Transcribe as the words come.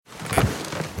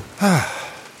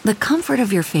The comfort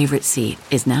of your favorite seat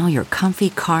is now your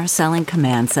comfy car selling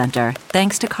command center,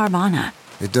 thanks to Carvana.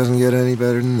 It doesn't get any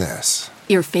better than this.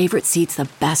 Your favorite seat's the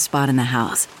best spot in the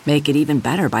house. Make it even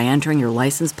better by entering your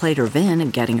license plate or VIN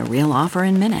and getting a real offer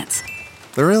in minutes.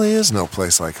 There really is no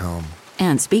place like home.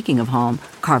 And speaking of home,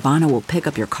 Carvana will pick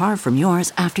up your car from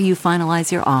yours after you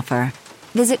finalize your offer.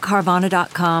 Visit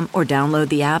Carvana.com or download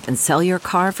the app and sell your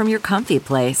car from your comfy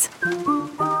place.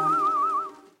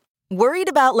 Worried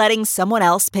about letting someone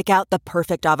else pick out the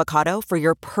perfect avocado for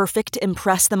your perfect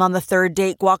impress them on the third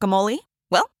date guacamole?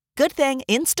 Well, good thing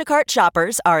Instacart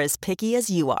shoppers are as picky as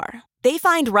you are. They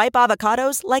find ripe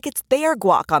avocados like it's their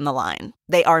guac on the line.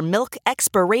 They are milk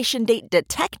expiration date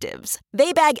detectives.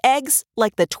 They bag eggs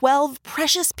like the 12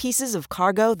 precious pieces of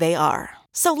cargo they are.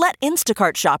 So let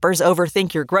Instacart shoppers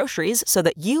overthink your groceries so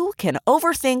that you can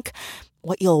overthink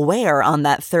what you'll wear on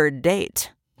that third date.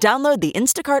 Download the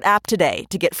Instacart app today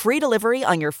to get free delivery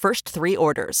on your first 3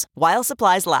 orders, while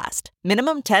supplies last.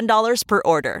 Minimum $10 per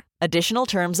order. Additional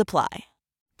terms apply.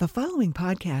 The following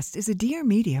podcast is a Dear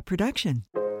Media production.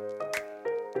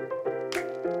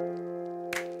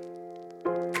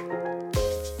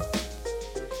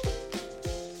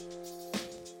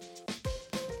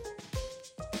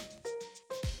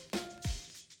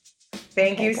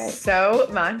 Thank you so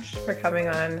much for coming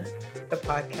on the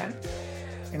podcast.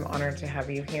 I'm honored to have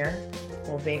you here.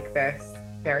 We'll make this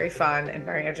very fun and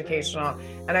very educational.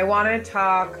 And I want to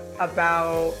talk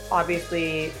about,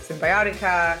 obviously,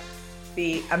 Cymbiotika,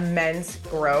 the immense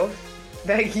growth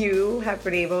that you have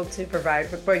been able to provide.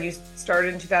 But you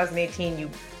started in 2018,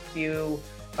 you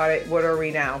got it, what are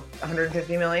we now?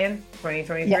 150 million,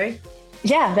 2023?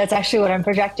 Yeah, that's actually what I'm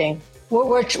projecting.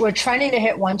 We're trending to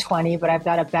hit 120, but I've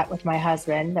got a bet with my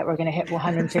husband that we're going to hit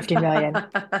 150 million.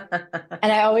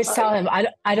 And I always tell him,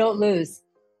 I don't lose.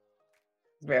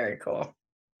 Very cool.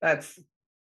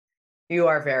 You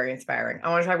are very inspiring. I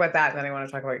want to talk about that, and then I want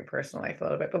to talk about your personal life a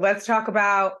little bit. But let's talk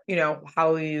about,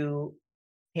 how you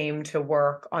came to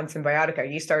work on Cymbiotika.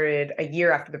 You started a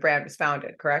year after the brand was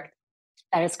founded, correct?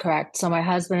 That is correct. So my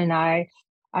husband and I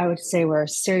would say we're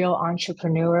serial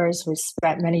entrepreneurs. We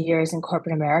spent many years in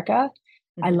corporate America.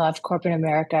 I loved corporate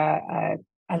America.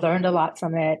 I learned a lot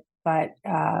from it, but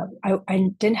I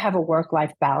didn't have a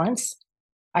work-life balance.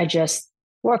 I just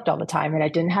worked all the time, and I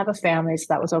didn't have a family, so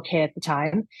that was okay at the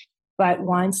time. But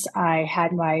once I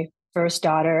had my first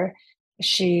daughter,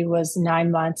 she was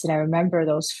 9 months, and I remember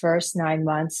those first 9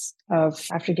 months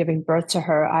after giving birth to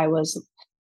her, I was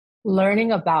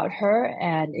learning about her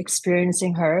and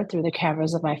experiencing her through the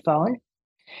cameras of my phone.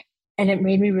 And it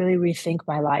made me really rethink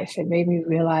my life. It made me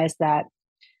realize that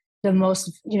the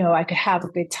most, I could have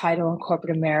a big title in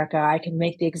corporate America. I can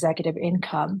make the executive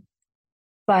income.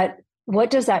 But what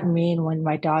does that mean when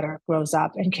my daughter grows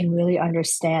up and can really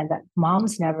understand that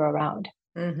mom's never around?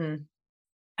 Mm-hmm.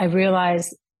 I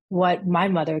realized what my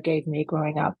mother gave me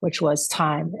growing up, which was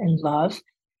time and love.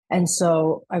 And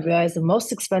so I realized the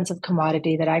most expensive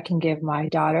commodity that I can give my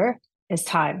daughter is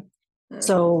time.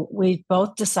 So we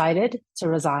both decided to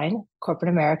resign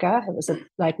corporate America. It was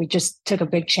we just took a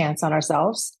big chance on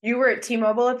ourselves. You were at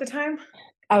T-Mobile at the time?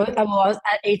 I was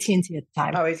at AT&T at the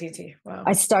time. Oh, AT&T. Wow.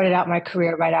 I started out my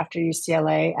career right after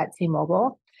UCLA at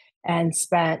T-Mobile and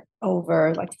spent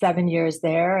over 7 years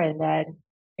there. And then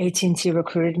AT&T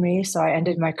recruited me. So I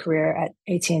ended my career at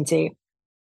AT&T.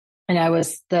 And I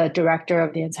was the director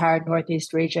of the entire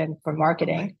Northeast region for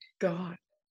marketing. Oh my God.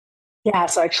 Yeah,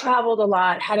 so I traveled a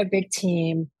lot, had a big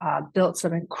team, built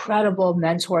some incredible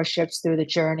mentorships through the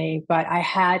journey, but I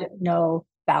had no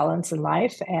balance in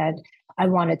life and I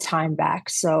wanted time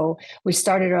back. So we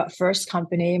started our first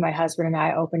company. My husband and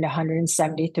I opened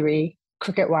 173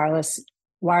 Cricket wireless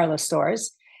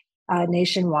stores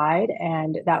nationwide,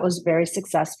 and that was very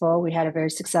successful. We had a very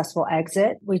successful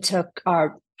exit. We took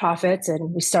our profits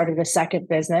and we started a second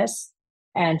business.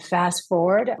 And fast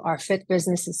forward, our fifth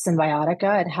business is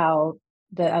Cymbiotika, and how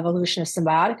the evolution of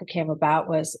Cymbiotika came about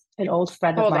was an old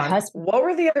friend of my husband. What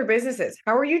were the other businesses?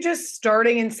 How are you just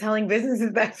starting and selling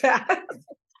businesses that fast?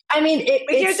 I mean,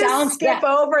 it sounds just skip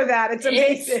over that. It's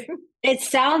amazing. It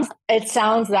sounds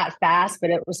that fast, but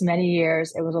it was many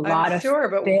years. It was a lot of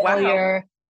failure. Wow.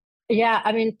 Yeah,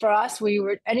 I mean, for us, we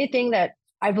were anything that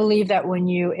I believe that when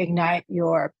you ignite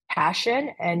your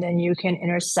passion and then you can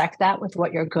intersect that with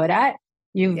what you're good at,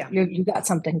 you got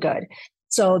something good.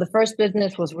 So the first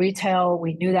business was retail.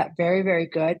 We knew that very, very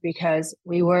good because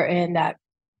we were in that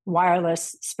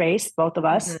wireless space, both of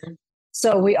us. Mm-hmm.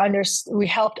 So we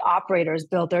helped operators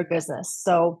build their business.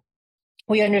 So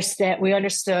we understood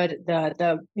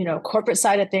the corporate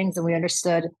side of things, and we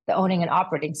understood the owning and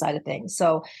operating side of things.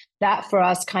 So that for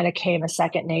us kind of came a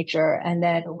second nature. And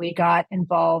then we got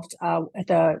involved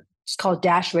it's called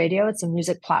Dash Radio. It's a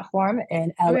music platform,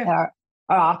 and our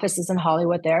office is in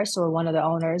Hollywood there. So we're one of the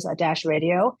owners at Dash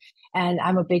Radio. And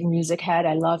I'm a big music head.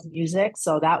 I love music.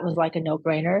 So that was like a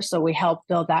no-brainer. So we helped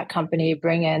build that company,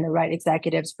 bring in the right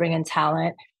executives, bring in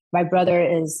talent. My brother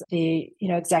is the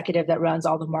executive that runs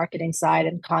all the marketing side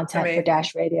and content for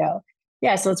Dash Radio.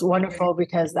 Yeah, so it's wonderful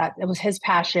because it was his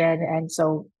passion, and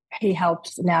so he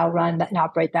helps now run and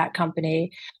operate that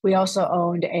company. We also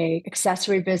owned a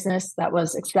accessory business that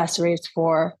was accessories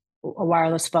for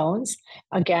wireless phones.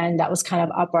 Again, that was kind of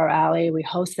up our alley. We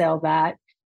wholesaled that,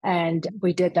 and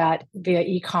we did that via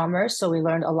e-commerce. So we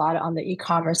learned a lot on the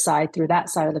e-commerce side through that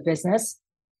side of the business.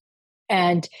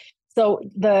 And so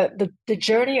the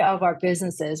journey of our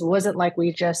businesses wasn't like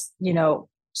we just,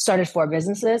 started 4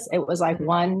 businesses. It was like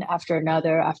one after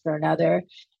another after another.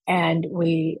 And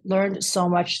we learned so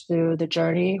much through the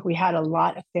journey. We had a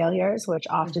lot of failures, which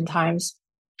oftentimes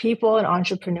people and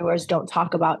entrepreneurs don't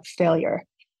talk about failure.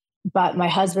 But my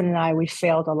husband and I, we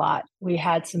failed a lot. We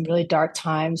had some really dark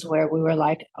times where we were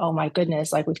like, oh my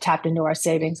goodness, like we've tapped into our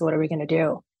savings. What are we going to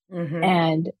do? Mm-hmm.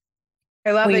 And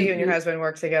I love that you and your husband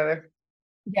work together.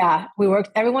 Yeah, we worked.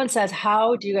 Everyone says,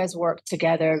 how do you guys work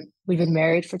together? We've been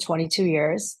married for 22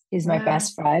 years. He's my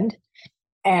best friend.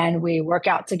 And we work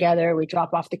out together. We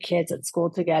drop off the kids at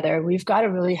school together. We've got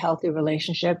a really healthy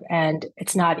relationship, and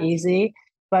it's not easy,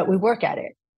 but we work at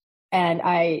it. And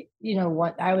I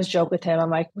always joke with him.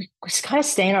 I'm like, we just kind of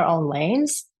stay in our own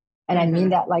lanes. And I mean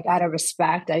that like out of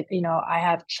respect. I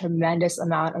have tremendous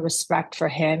amount of respect for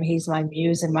him. He's my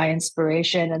muse and my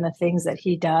inspiration, and the things that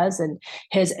he does and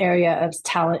his area of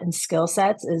talent and skill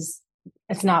sets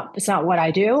it's not what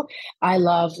I do. I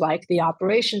love like the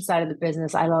operation side of the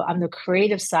business. I'm the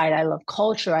creative side. I love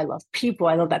culture. I love people.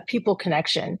 I love that people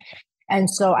connection. And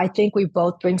so I think we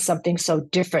both bring something so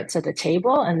different to the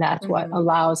table. And that's what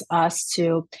allows us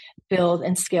to build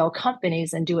and scale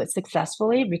companies and do it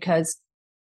successfully, because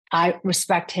I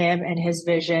respect him and his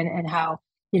vision and how,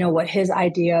 what his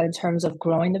idea in terms of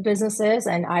growing the business is.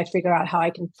 And I figure out how I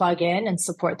can plug in and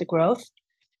support the growth.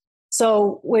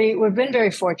 So we've been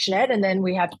very fortunate. And then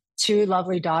we have 2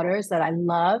 lovely daughters that I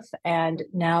love. And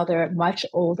now they're much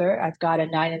older. I've got a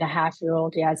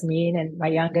 9.5-year-old Yasmin, and my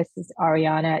youngest is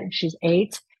Ariana, and she's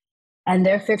 8. And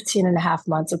they're 15 and a half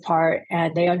months apart,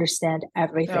 and they understand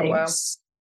everything. Oh, wow.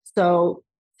 So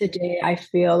today I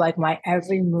feel like my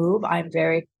every move, I'm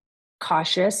very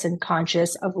cautious and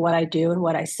conscious of what I do and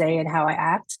what I say and how I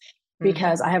act,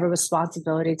 because I have a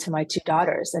responsibility to my 2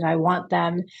 daughters, and I want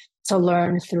them to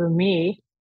learn through me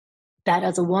that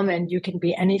as a woman, you can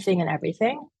be anything and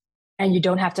everything, and you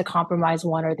don't have to compromise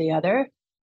one or the other.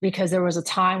 Because there was a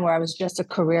time where I was just a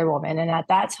career woman. And at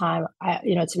that time,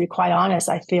 to be quite honest,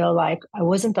 I feel like I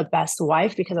wasn't the best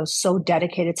wife because I was so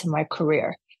dedicated to my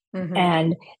career.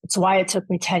 And it's why it took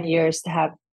me 10 years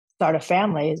to start a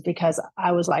family, is because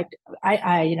I was like,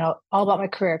 I all about my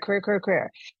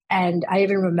career. And I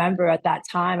even remember at that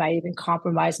time, I even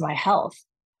compromised my health.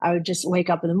 I would just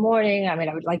wake up in the morning. I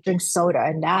would like drink soda.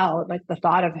 And now like the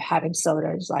thought of having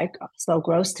soda is like so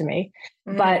gross to me.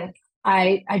 But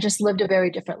I just lived a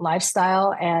very different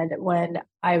lifestyle. And when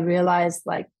I realized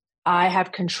like I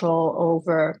have control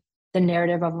over the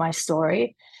narrative of my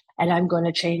story, and I'm going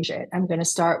to change it. I'm going to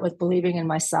start with believing in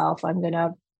myself. I'm going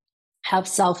to have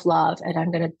self-love, and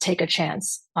I'm going to take a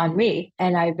chance on me.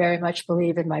 And I very much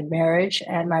believe in my marriage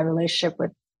and my relationship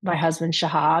with my husband,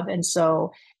 Shahab. And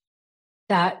so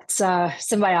that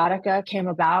Cymbiotika came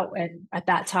about. And at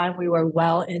that time, we were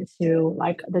well into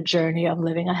like the journey of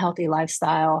living a healthy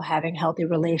lifestyle, having healthy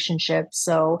relationships.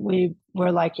 So we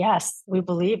were like, yes, we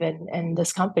believe in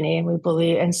this company, and we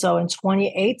believe. And so in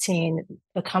 2018,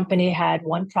 the company had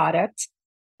one product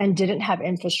and didn't have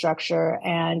infrastructure.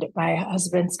 And my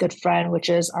husband's good friend, which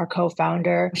is our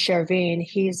co-founder, Shervin,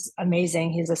 he's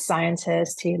amazing. He's a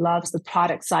scientist. He loves the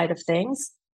product side of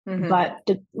things. But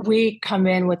we come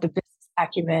in with the business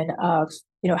acumen of,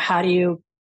 how do you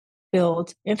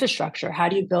build infrastructure? How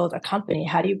do you build a company?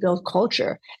 How do you build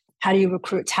culture? How do you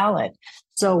recruit talent?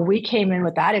 So we came in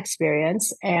with that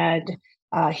experience, and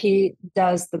he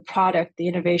does the product, the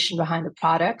innovation behind the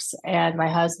products, and my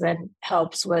husband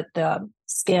helps with the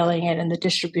scaling it and the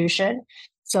distribution.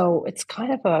 So it's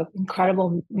kind of an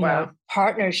incredible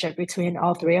partnership between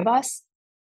all 3 of us.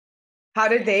 How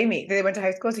did they meet? They went to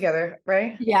high school together,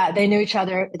 right? Yeah, they knew each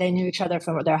other. They knew each other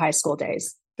from their high school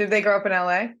days. Did they grow up in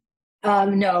LA?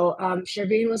 No,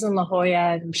 Shervin was in La Jolla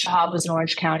and Shahab was in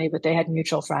Orange County, but they had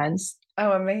mutual friends.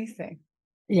 Oh, amazing.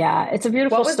 Yeah, it's a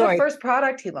beautiful What was story. the first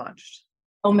product he launched?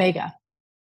 Omega.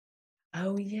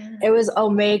 Oh, yeah. It was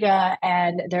Omega,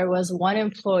 and there was one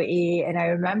employee, and I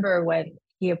remember when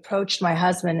he approached my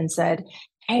husband and said,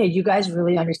 "Hey, you guys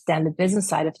really understand the business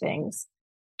side of things.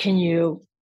 Can you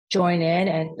join in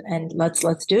and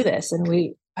let's do this?" And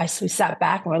we sat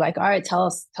back and we're like, "All right, tell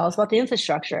us about the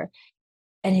infrastructure."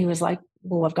 And he was like,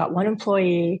 "Well, I've got one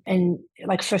employee," and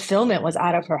like fulfillment was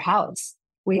out of her house.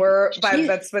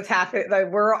 That's what's happening.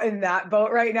 Like, we're in that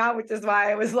boat right now, which is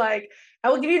why I was like, I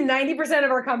will give you 90%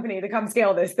 of our company to come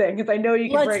scale this thing, because I know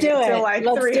you can bring it to like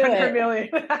 300 million.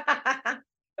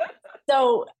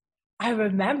 So I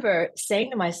remember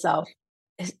saying to myself,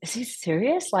 is he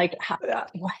serious? Like,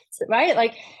 what? Right?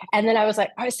 Like, and then I was like,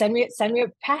 all right, send me a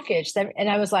package. And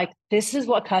I was like, this is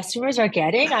what customers are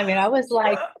getting. I mean, I was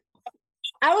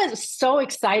so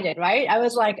excited, right? I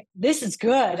was like, this is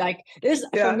good. Like this,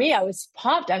 for me, I was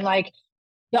pumped. I'm like,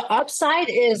 the upside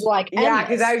is like, yeah,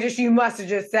 because you must have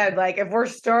just said, like, if we're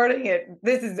starting it,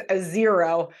 this is a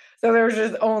zero. So there's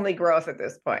just only growth at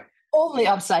this point. Only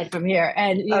upside from here.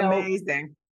 And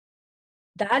amazing.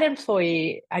 That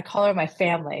employee, I call her my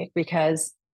family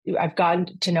because I've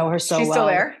gotten to know her so well. She's still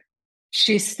there?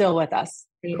 She's still with us.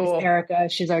 Cool. Erica,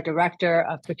 she's our director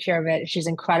of procurement. She's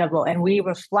incredible. And we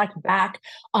reflect back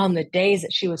on the days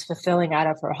that she was fulfilling out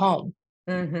of her home.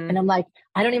 Mm-hmm. And I'm like,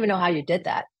 I don't even know how you did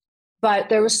that. But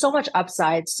there was so much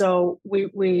upside. So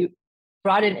we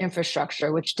brought in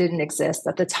infrastructure, which didn't exist.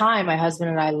 At the time, my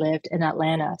husband and I lived in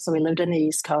Atlanta. So we lived in the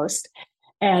East Coast.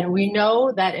 And we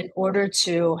know that in order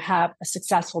to have a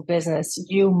successful business,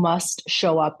 you must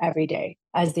show up every day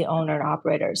as the owner and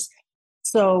operators.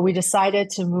 So we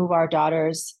decided to move our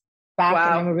daughters back.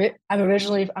 Wow. And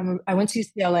I went to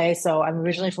UCLA, so I'm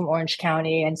originally from Orange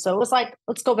County. And so it was like,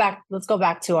 let's go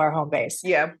back to our home base.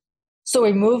 Yeah. So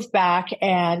we moved back,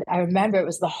 and I remember it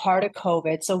was the heart of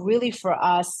COVID. So really for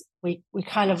us, we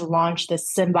kind of launched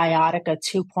this Cymbiotika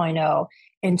 2.0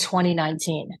 in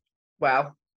 2019.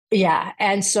 Wow. Yeah.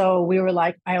 And so we were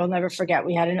like, I will never forget,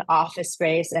 we had an office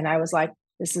space, and I was like,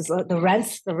 this is the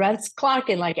rent's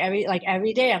clocking like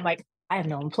every day. I'm like, I have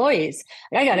no employees.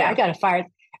 I got to fire.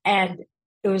 And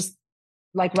it was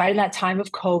like right in that time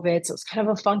of COVID. So it was kind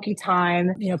of a funky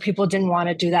time. People didn't want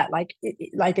to do that. Like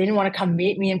they didn't want to come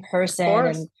meet me in person.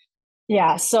 And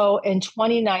yeah. So in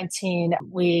 2019,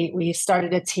 we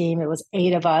started a team. It was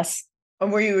 8 of us.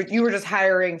 And you were just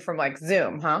hiring from like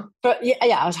Zoom, huh? But yeah,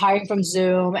 I was hiring from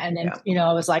Zoom. And then,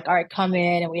 I was like, all right, come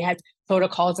in. And we had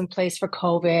protocols in place for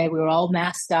COVID. We were all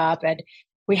masked up, and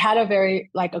we had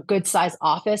a good size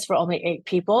office for only 8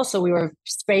 people. So we were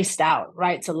spaced out,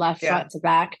 right to left, front to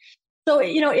back. So,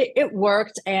 it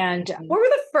worked. And what were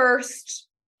the first,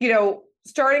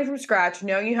 starting from scratch,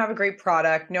 knowing you have a great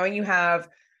product, knowing you have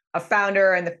a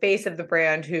founder and the face of the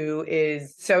brand who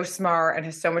is so smart and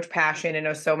has so much passion and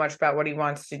knows so much about what he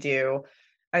wants to do.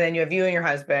 And then you have you and your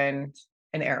husband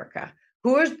and Erica.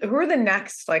 Who are the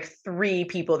next 3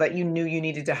 people that you knew you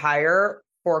needed to hire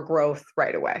for growth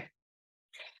right away?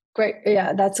 Great.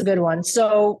 Yeah, that's a good one.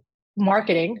 So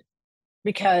marketing,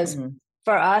 because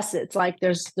for us, it's like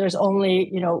there's only,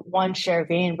 one share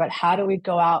vein, but how do we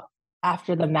go out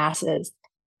after the masses?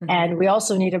 And we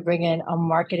also need to bring in a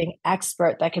marketing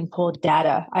expert that can pull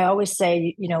data. I always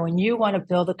say, when you want to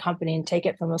build a company and take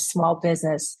it from a small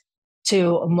business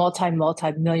to a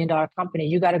multi-million dollar company,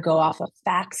 you got to go off of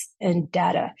facts and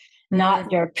data,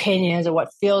 not your opinions or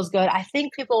what feels good. I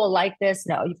think people will like this.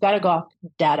 No, you've got to go off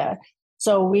data.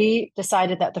 So we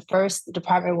decided that the first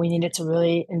department we needed to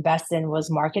really invest in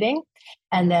was marketing,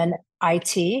 and then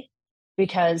IT,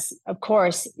 because of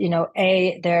course,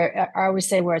 I always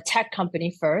say we're a tech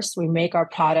company first. We make our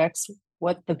products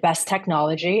with the best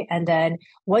technology, and then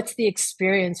what's the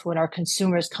experience when our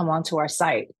consumers come onto our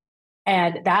site?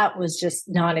 And that was just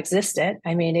non-existent.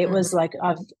 I mean, it was like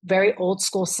a very old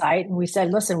school site. And we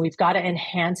said, listen, we've got to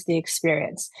enhance the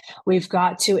experience. We've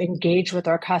got to engage with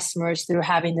our customers through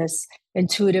having this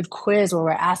intuitive quiz where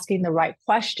we're asking the right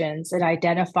questions and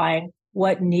identifying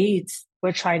what needs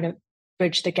we're trying to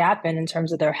bridge the gap in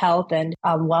terms of their health and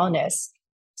wellness.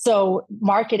 So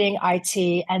marketing,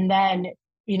 IT, and then,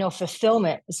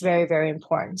 fulfillment is very, very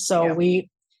important. So we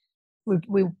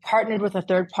partnered with a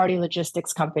third-party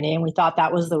logistics company, and we thought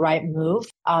that was the right move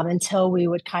until we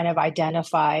would kind of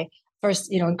identify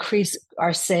first, increase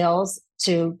our sales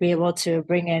to be able to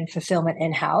bring in fulfillment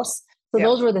in-house. So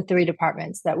those were the 3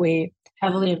 departments that we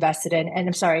heavily invested in. And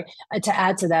I'm sorry, to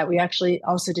add to that, we actually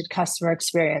also did customer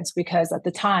experience, because at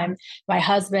the time, my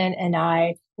husband and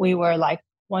I, we were like,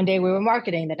 one day we were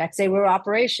marketing, the next day we were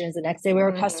operations, the next day we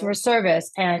were customer service.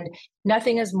 And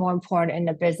nothing is more important in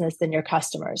a business than your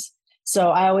customers. So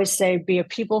I always say, be a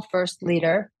people first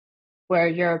leader, where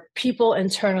your people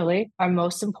internally are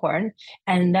most important.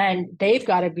 And then they've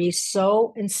got to be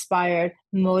so inspired,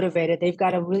 motivated. They've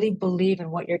got to really believe in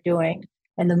what you're doing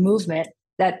and the movement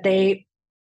that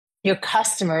your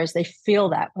customers, they feel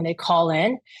that when they call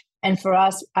in. And for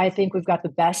us, I think we've got the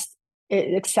best,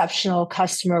 exceptional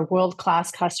customer,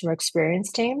 world-class customer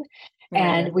experience team.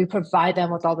 And we provide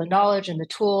them with all the knowledge and the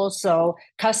tools. So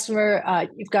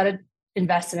you've got to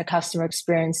invest in a customer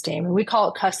experience team. And we call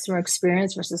it customer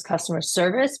experience versus customer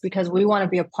service, because we want to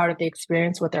be a part of the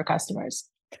experience with our customers.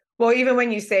 Well, even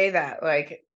when you say that,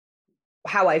 like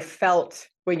how I felt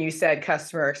when you said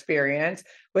customer experience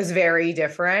was very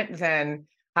different than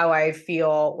how I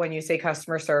feel when you say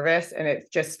customer service. And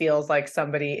it just feels like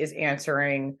somebody is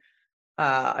answering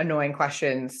annoying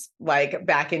questions, like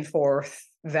back and forth,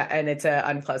 and it's an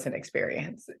unpleasant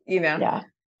experience, Yeah.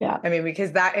 I mean,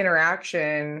 because that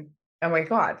interaction, oh my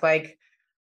God, like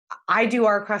I do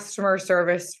our customer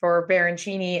service for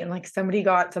Baroncini, and like somebody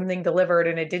got something delivered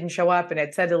and it didn't show up and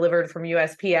it said delivered from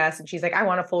USPS, and she's like, I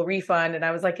want a full refund. And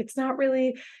I was like, it's not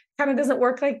really, kind of doesn't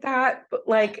work like that, but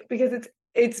like, because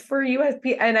it's for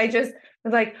USP. And I just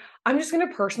was like, I'm just going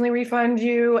to personally refund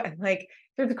you. And like,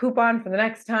 here's the coupon for the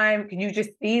next time. Can you just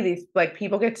see these, like,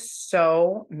 people get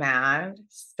so mad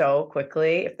so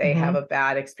quickly if they have a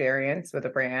bad experience with a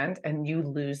brand, and you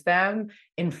lose them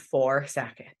in 4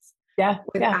 seconds. Yeah.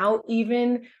 Without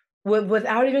even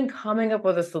coming up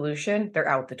with a solution, they're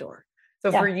out the door.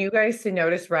 So for you guys to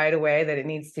notice right away that it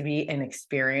needs to be an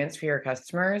experience for your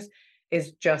customers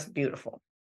is just beautiful.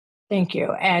 Thank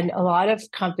you. And a lot of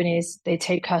companies, they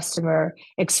take customer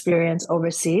experience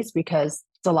overseas because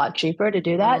it's a lot cheaper to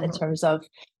do that in terms of,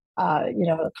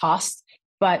 cost.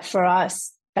 But for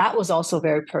us, that was also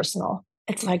very personal.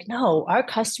 It's like, no, our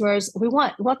customers, we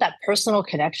want that personal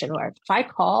connection where if I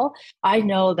call, I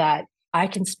know that I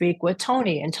can speak with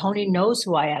Tony, and Tony knows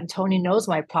who I am. Tony knows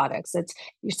my products.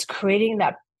 It's creating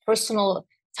that personal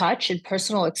touch and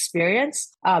personal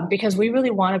experience, because we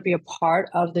really want to be a part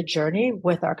of the journey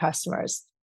with our customers.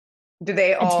 Do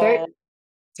they all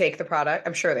take the product?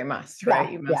 I'm sure they must, right?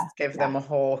 You must give them a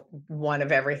whole one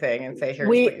of everything and say, here's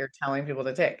what you're telling people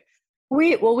to take.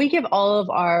 We give all of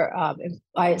our,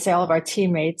 all of our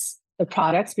teammates the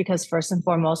products, because first and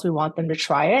foremost, we want them to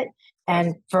try it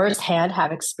and firsthand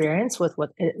have experience with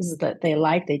what it is that they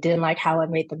like, they didn't like, how it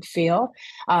made them feel.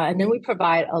 And then we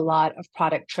provide a lot of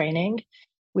product training.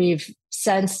 We've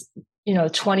since,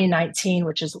 2019,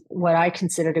 which is what I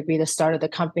consider to be the start of the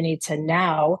company, to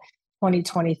now,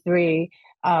 2023,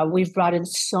 we've brought in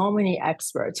so many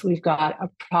experts. We've got a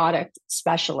product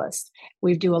specialist.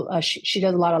 She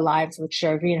does a lot of lives with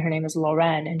Chervy, and her name is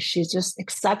Lauren, and she's just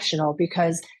exceptional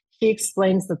because she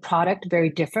explains the product very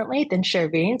differently than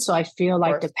Chervy. So I feel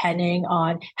like depending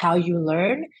on how you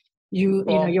learn, you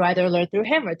either learn through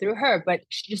him or through her, but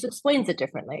she just explains it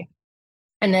differently.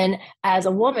 And then as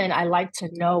a woman, I like to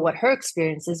know what her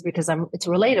experience is because it's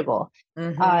relatable.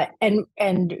 And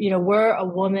we're a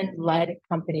woman-led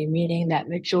company, meaning that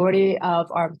majority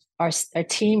of our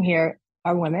team here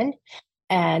are women.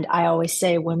 And I always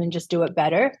say women just do it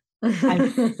better.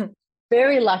 I'm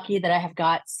very lucky that I have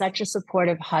got such a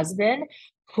supportive husband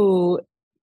who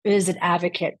is an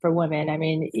advocate for women. I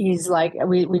mean, he's like,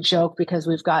 we joke because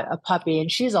we've got a puppy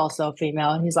and she's also a female.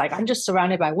 And he's like, I'm just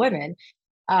surrounded by women.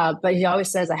 But he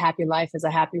always says a happy life is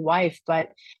a happy wife. But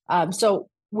so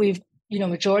we've,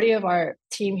 majority of our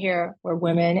team here were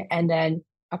women, and then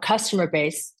our customer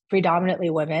base, predominantly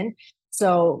women.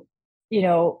 So,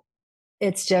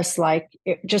 it's just like,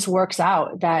 it just works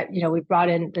out that, we brought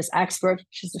in this expert,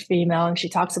 she's a female, and she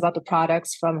talks about the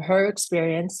products from her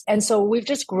experience. And so we've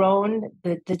just grown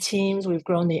the teams, we've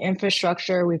grown the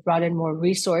infrastructure, we've brought in more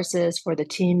resources for the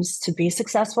teams to be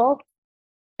successful.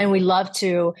 And we love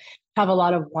to have a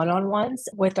lot of one-on-ones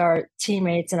with our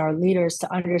teammates and our leaders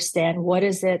to understand what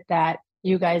is it that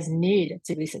you guys need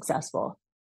to be successful.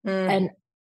 And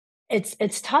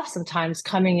it's tough sometimes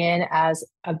coming in as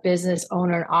a business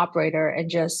owner and operator, and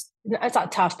just, it's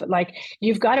not tough, but like,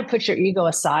 you've got to put your ego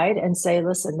aside and say,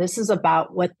 listen, this is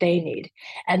about what they need.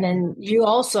 And then you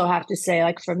also have to say,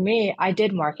 like, for me, I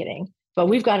did marketing, but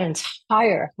we've got an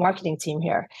entire marketing team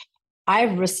here.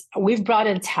 We've brought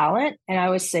in talent, and I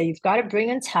always say, you've got to bring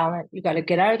in talent. You've got to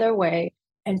get out of their way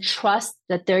and trust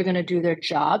that they're going to do their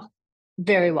job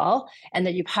very well, and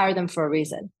that you've hired them for a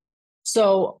reason.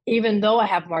 So even though I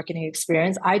have marketing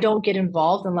experience, I don't get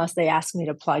involved unless they ask me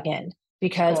to plug in,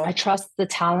 because I trust the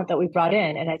talent that we brought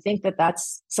in. And I think that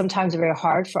that's sometimes very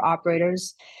hard for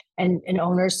operators and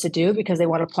owners to do, because they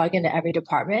want to plug into every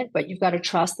department, but you've got to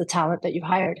trust the talent that you've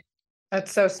hired.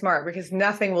 That's so smart because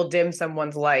nothing will dim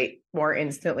someone's light more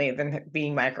instantly than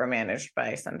being micromanaged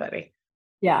by somebody.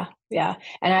 Yeah. Yeah.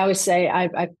 And I always say,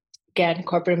 again,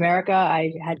 corporate America,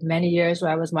 I had many years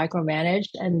where I was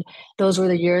micromanaged, and those were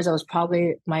the years I was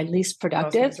probably my least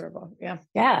productive. Most miserable. Yeah.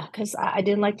 Yeah. Because I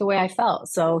didn't like the way I felt.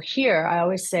 So here, I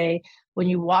always say, when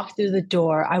you walk through the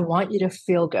door, I want you to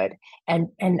feel good. And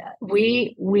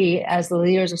we as the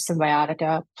leaders of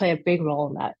Cymbiotika play a big role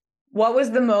in that. What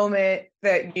was the moment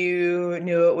that you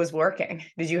knew it was working?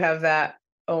 Did you have that,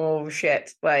 oh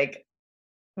shit, like,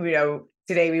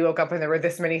 today we woke up and there were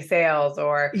this many sales,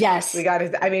 or yes, we got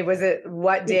it. I mean, was it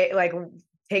what day? Like,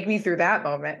 take me through that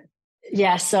moment.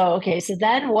 Yeah. So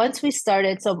then once we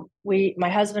started, my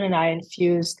husband and I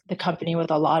infused the company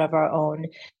with a lot of our own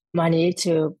money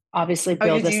to obviously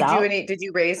build this out. Did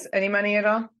you raise any money at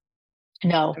all?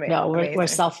 No, we're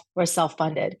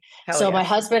self-funded. So yes. My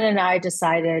husband and I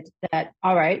decided that,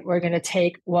 all right, we're going to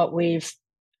take what we've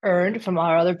earned from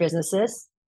our other businesses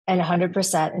and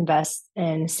 100% invest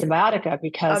in Cymbiotika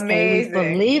because we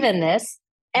believe in this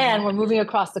and we're moving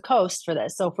across the coast for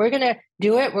this. So if we're going to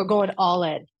do it, we're going all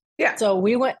in. Yeah. So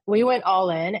we went all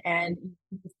in, and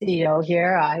the CEO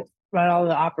here, I run all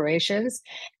the operations.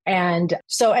 And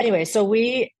so anyway, so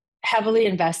we heavily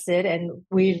invested, and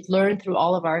we've learned through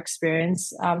all of our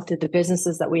experience through the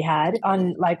businesses that we had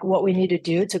on like what we need to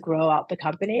do to grow out the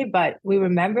company. But we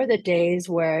remember the days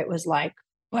where it was like,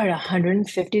 what,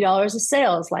 $150 of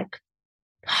sales, like,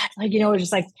 God, like,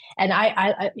 just like, and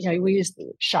I we use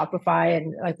Shopify,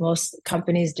 and like most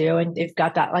companies do, and they've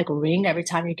got that like ring every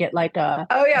time you get like a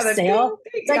sale.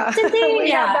 It's like, ding, ding,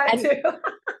 yeah.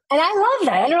 And I love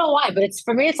that. I don't know why, but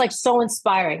for me, it's like so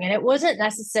inspiring. And it wasn't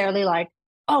necessarily like,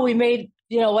 oh, we made,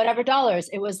 whatever dollars.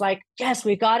 It was like, yes,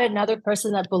 we got another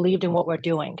person that believed in what we're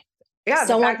doing. Yeah,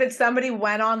 the fact that somebody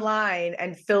went online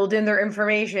and filled in their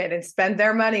information and spent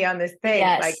their money on this thing,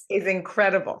 is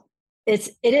incredible. It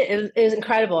is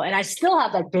incredible. And I still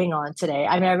have that Bing on today.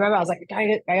 I mean, I remember I was like,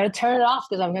 I got to turn it off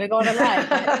because I'm going to go on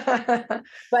live.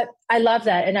 But I love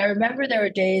that. And I remember there were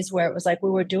days where it was like we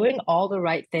were doing all the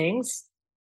right things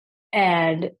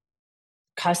and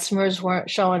customers weren't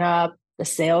showing up. The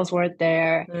sales weren't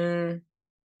there.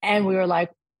 And we were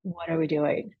like, what are we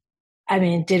doing? I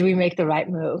mean, did we make the right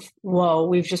move? Whoa,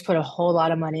 we've just put a whole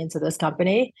lot of money into this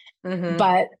company.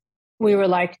 But we were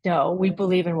like, no, we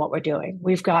believe in what we're doing.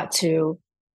 We have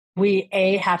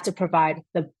to provide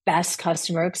the best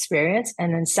customer experience.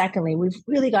 And then secondly, we've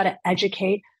really got to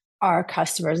educate our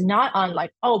customers, not on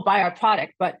like, oh, buy our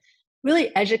product, but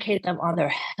really educate them on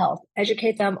their health,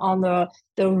 educate them on the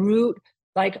root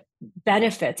like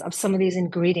benefits of some of these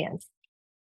ingredients.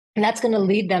 And that's going to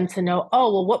lead them to know,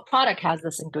 oh, well, what product has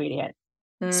this ingredient?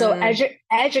 So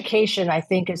education, I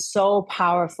think, is so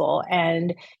powerful.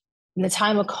 And in the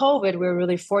time of COVID, we were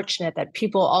really fortunate that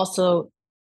people also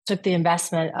took the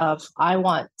investment of, I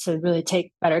want to really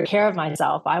take better care of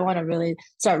myself. I want to really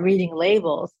start reading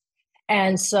labels.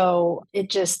 And so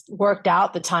it just worked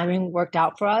out. The timing worked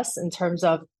out for us in terms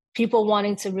of people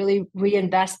wanting to really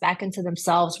reinvest back into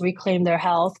themselves, reclaim their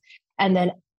health. And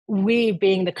then we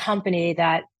being the company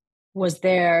that was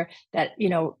there, that,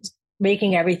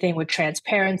 making everything with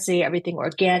transparency, everything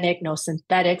organic, no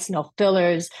synthetics, no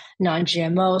fillers,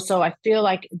 non-GMO. So I feel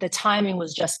like the timing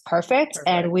was just perfect.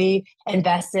 And we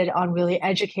invested on really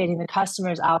educating the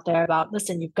customers out there about,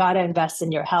 listen, you've got to invest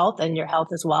in your health, and your health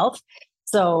is wealth.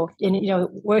 So,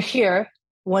 we're here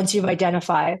once you've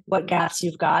identified what gaps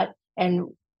you've got and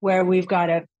where we've got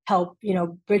to help,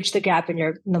 bridge the gap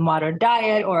in the modern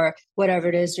diet or whatever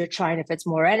it is you're trying, if it's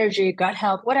more energy, gut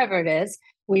health, whatever it is.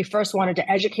 We first wanted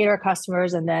to educate our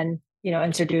customers and then,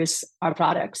 introduce our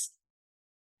products.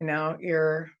 Now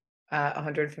you're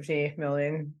 $150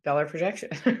 million projection.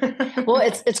 Well,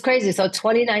 it's crazy. So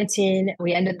 2019,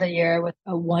 we ended the year with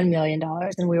a $1 million,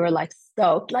 and we were like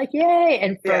stoked, like, yay.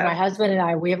 And for my husband and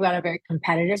I, we've got a very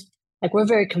competitive, we're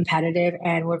very competitive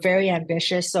and we're very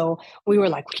ambitious. So we were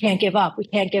like, we can't give up. We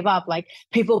can't give up. Like,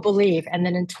 people believe. And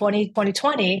then in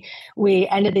 2020, we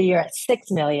ended the year at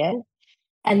 6 million.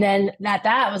 And then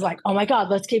that was like, oh my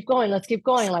God, let's keep going. Let's keep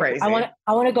going. Like, crazy. I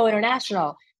want to go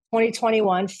international.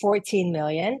 2021, 14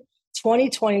 million,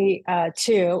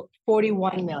 2022,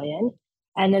 41 million.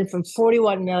 And then from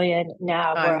 41 million,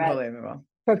 now we're at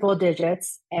triple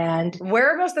digits. And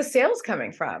where are most of the sales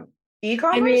coming from?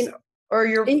 E-commerce? You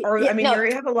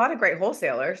have a lot of great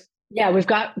wholesalers. Yeah, we've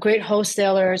got great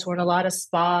wholesalers. We're in a lot of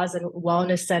spas and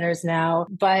wellness centers now,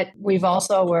 but we've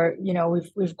also,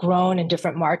 we've grown in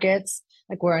different markets.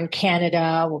 Like, we're in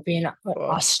Canada, we've got a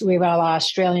lot of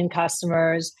Australian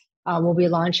customers. We'll be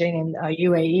launching in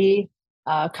UAE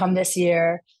come this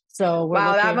year. So we're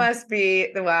wow, that looking. must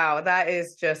be that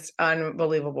is just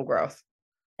unbelievable growth.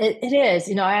 It is,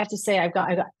 I have to say,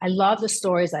 I love the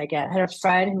stories I get. I had a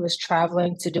friend who was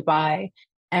traveling to Dubai,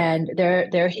 and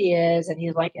there he is, and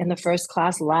he's like in the first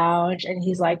class lounge, and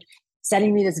he's like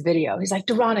sending me this video. He's like,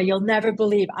 Durana, you'll never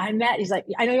believe he's like,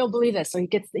 I know you'll believe this. So he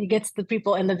gets the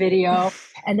people in the video,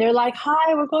 and they're like,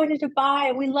 hi, we're going to Dubai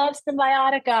and we love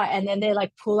Cymbiotika. And then they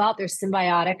like pull out their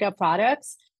Cymbiotika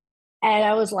products. And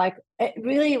I was like,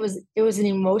 it was an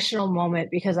emotional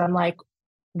moment, because I'm like,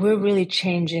 we're really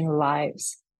changing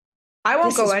lives. I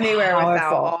won't go anywhere powerful.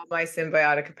 without all my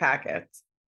Cymbiotika packets.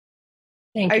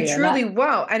 Thank you. I truly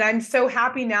won't. And I'm so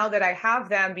happy now that I have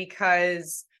them,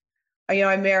 because,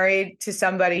 I'm married to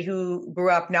somebody who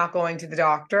grew up not going to the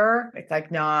doctor. It's like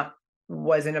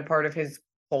wasn't a part of his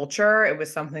culture. It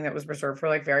was something that was reserved for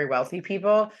like very wealthy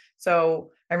people.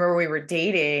 So I remember we were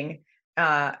dating,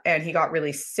 and he got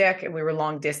really sick, and we were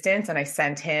long distance, and I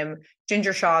sent him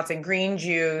ginger shots and green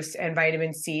juice and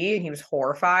vitamin C, and he was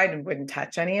horrified and wouldn't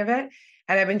touch any of it.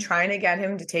 And I've been trying to get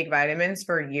him to take vitamins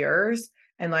for years.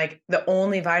 And like the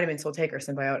only vitamins he'll take are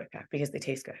Cymbiotika, because they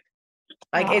taste good.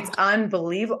 Like it's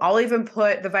unbelievable. I'll even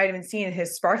put the vitamin C in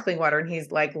his sparkling water, and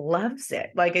he's like, loves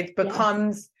it. Like it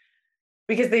becomes,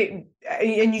 because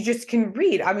and you just can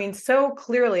read, I mean, so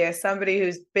clearly, as somebody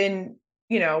who's been,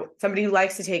 somebody who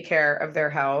likes to take care of their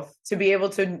health, to be able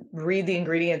to read the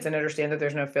ingredients and understand that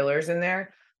there's no fillers in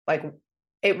there. Like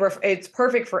it's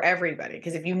perfect for everybody.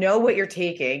 Because if you know what you're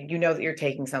taking, you know that you're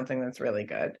taking something that's really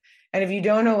good. And if you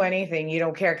don't know anything, you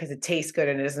don't care, because it tastes good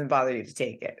and it doesn't bother you to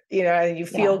take it. And you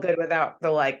feel good without the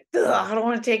like, I don't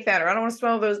want to take that, or I don't want to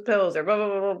smell those pills, or blah, blah,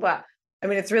 blah, blah, blah. I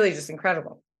mean, it's really just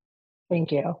incredible.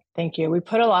 Thank you. Thank you. We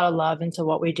put a lot of love into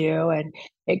what we do, and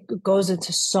it goes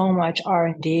into so much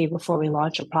R&D before we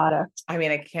launch a product. I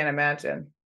mean, I can't imagine.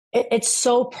 It's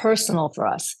so personal for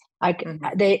us.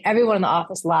 Everyone in the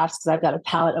office laughs because I've got a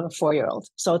palate of a 4-year-old.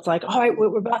 So it's like, all right,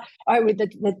 we're about, all right, with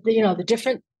the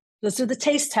different, let's do the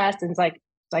taste test. And it's like,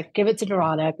 give it to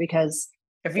Durana, because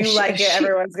if you like it,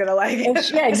 everyone's going to like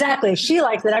it. Yeah, exactly. If she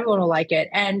likes it, everyone will like it.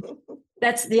 And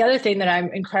that's the other thing that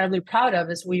I'm incredibly proud of,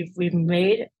 is we've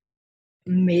made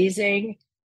amazing,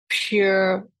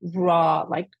 pure, raw,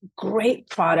 like great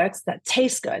products that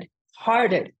taste good.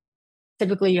 Hard.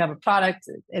 Typically you have a product,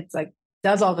 it's like,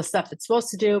 does all the stuff it's supposed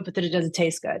to do, but then it doesn't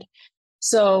taste good.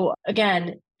 So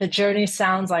again, the journey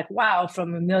sounds like, wow,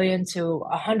 from 1 million to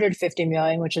 150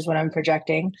 million, which is what I'm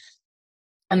projecting.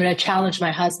 I'm going to challenge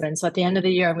my husband. So at the end of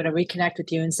the year, I'm going to reconnect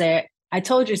with you and say, I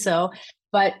told you so.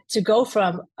 But to go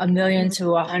from 1 million to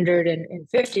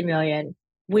 150 million,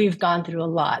 we've gone through a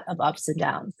lot of ups and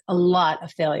downs, a lot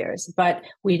of failures, but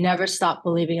we never stopped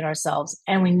believing in ourselves,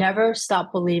 and we never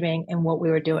stopped believing in what we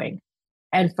were doing.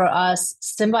 And for us,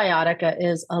 Cymbiotika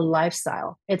is a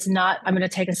lifestyle. It's not, I'm going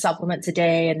to take a supplement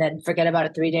today and then forget about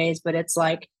it 3 days, but it's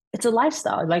like, it's a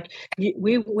lifestyle. Like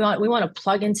we want to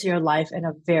plug into your life in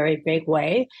a very big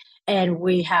way. And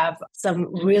we have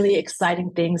some really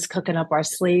exciting things cooking up our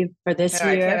sleeve for this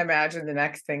year. I can't imagine the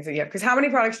next things that you have. Because how many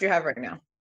products do you have right now?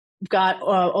 We've got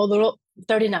a little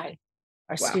 39.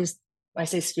 Our SKUs, I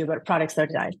say SKU, but products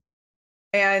 39.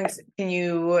 And can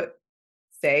you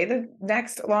say the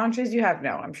next launches you have?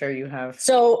 No, I'm sure you have.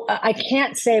 So I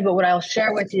can't say, but what I'll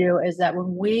share with you is that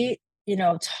when we,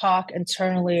 talk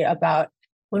internally about,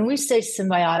 when we say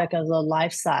Cymbiotika is a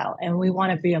lifestyle and we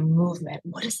want to be a movement,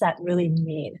 what does that really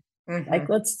mean? Mm-hmm. Like,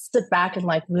 let's sit back and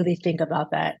like really think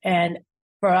about that. And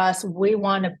for us, we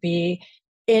want to be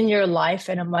in your life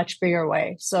in a much bigger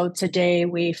way. So today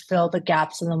we fill the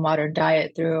gaps in the modern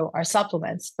diet through our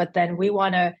supplements, but then we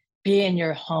want to be in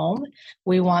your home.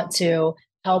 We want to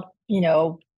help,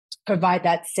 provide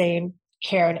that same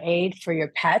care and aid for your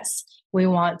pets. We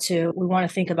want to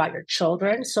think about your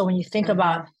children. So when you think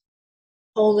about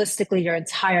holistically your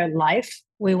entire life,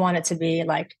 we want it to be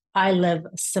like, I live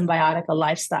a Cymbiotika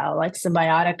lifestyle. Like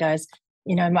Cymbiotika is,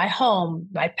 my home,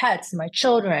 my pets, my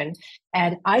children,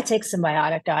 and I take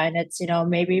Cymbiotika, and it's,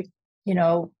 maybe,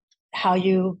 how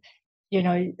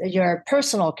your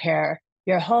personal care,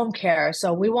 your home care.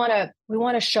 So we want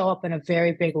to show up in a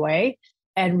very big way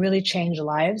and really change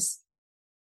lives.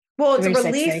 Well, it's a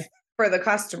relief for the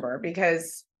customer,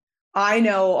 because I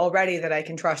know already that I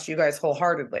can trust you guys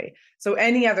wholeheartedly. So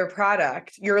any other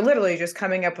product, you're literally just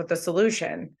coming up with a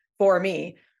solution for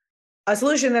me, a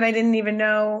solution that I didn't even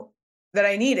know that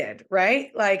I needed,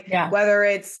 right? Like whether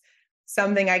it's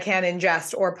something I can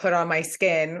ingest or put on my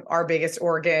skin, our biggest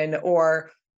organ,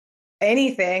 or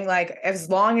anything, like as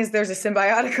long as there's a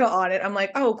Cymbiotika on it, I'm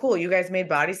like, oh, cool. You guys made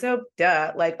body soap?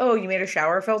 Duh. Like, oh, you made a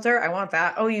shower filter? I want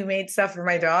that. Oh, you made stuff for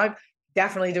my dog?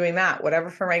 Definitely doing that. Whatever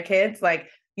for my kids. Like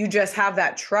you just have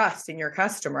that trust in your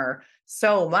customer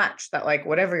so much that like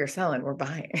whatever you're selling, we're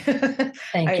buying. Thank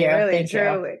I you. mean, really, Thank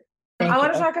truly. you. Thank I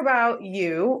want you. to talk about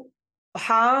you.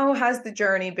 How has the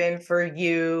journey been for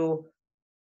you?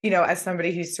 As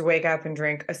somebody who used to wake up and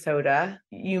drink a soda,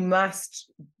 you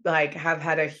must like have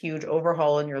had a huge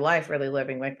overhaul in your life, really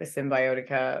living like the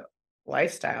Cymbiotika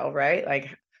lifestyle, right? Like,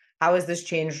 how has this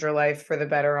changed your life for the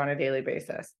better on a daily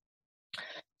basis?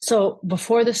 So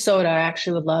before the soda, I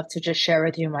actually would love to just share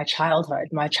with you my childhood.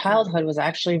 My childhood was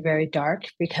actually very dark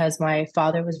because my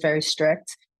father was very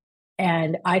strict.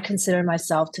 And I consider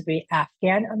myself to be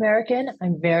Afghan American.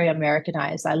 I'm very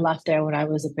Americanized. I left there when I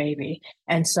was a baby.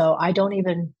 And so I don't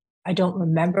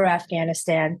remember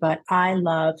Afghanistan, but I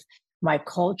love my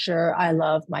culture. I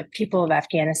love my people of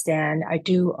Afghanistan. I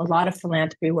do a lot of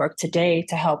philanthropy work today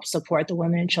to help support the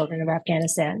women and children of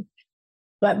Afghanistan.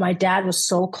 But my dad was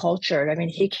so cultured. I mean,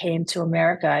 he came to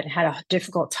America and had a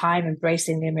difficult time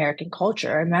embracing the American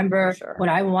culture. I remember when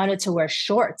I wanted to wear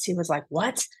shorts, he was like,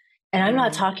 "What?" And I'm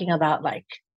not talking about like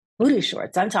booty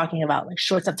shorts. I'm talking about like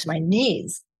shorts up to my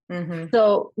knees.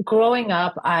 So growing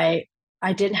up, I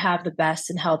didn't have the best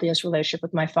and healthiest relationship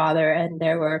with my father. And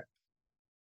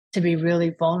to be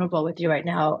really vulnerable with you right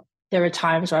now, there were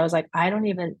times where I was like, I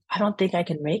don't think I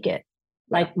can make it.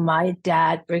 Like my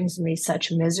dad brings me such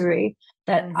misery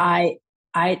that I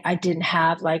didn't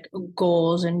have like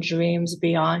goals and dreams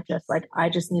beyond just like, I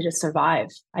just need to survive.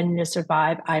 I need to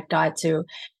survive. I've got to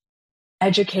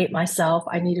educate myself.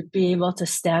 I need to be able to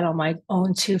stand on my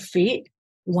own 2 feet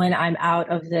when I'm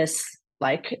out of this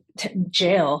like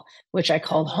jail, which I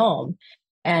called home.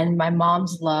 And my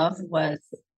mom's love was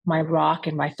my rock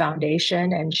and my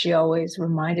foundation. And she always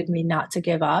reminded me not to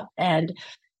give up. And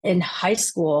in high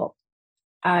school,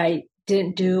 I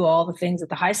didn't do all the things that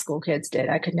the high school kids did.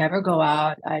 I could never go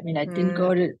out. I mean, I didn't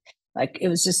go to like, it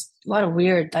was just a lot of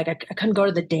weird, like I couldn't go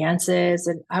to the dances.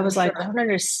 And I was like, I don't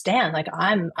understand. Like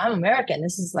I'm American.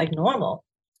 This is like normal.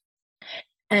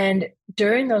 And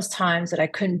during those times that I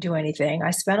couldn't do anything,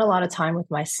 I spent a lot of time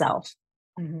with myself.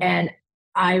 And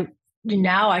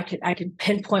now I can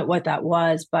pinpoint what that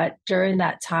was. But during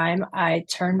that time, I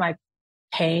turned my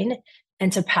pain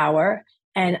into power,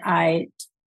 and I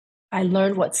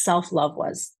learned what self-love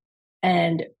was.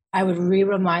 And I would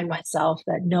remind myself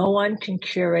that no one can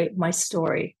curate my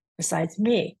story besides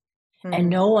me. And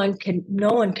no one can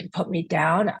put me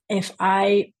down. If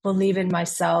I believe in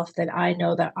myself, then I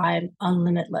know that I'm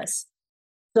unlimitless.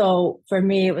 So for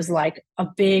me, it was like a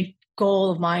big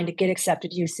goal of mine to get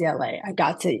accepted to UCLA. I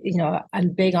got to, I'm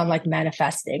big on like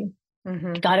manifesting.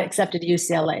 Got accepted to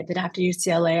UCLA. Then after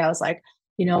UCLA, I was like,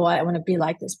 you know what? I want to be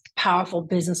like this powerful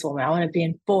businesswoman. I want to be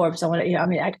in Forbes. I want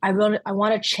to, I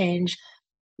want to change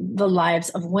the lives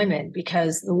of women,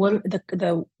 because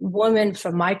the women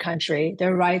from my country,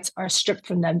 their rights are stripped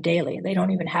from them daily. They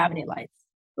don't even have any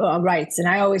rights. And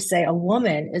I always say a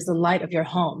woman is the light of your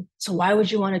home. So why would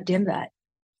you want to dim that?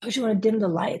 Why would you want to dim the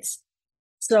lights?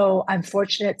 So I'm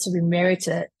fortunate to be married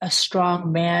to a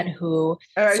strong man who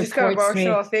I just got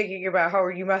emotional me. thinking about how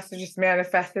you must have just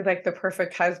manifested like the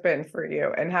perfect husband for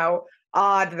you, and how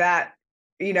odd that,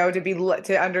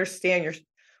 to understand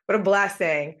what a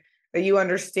blessing that you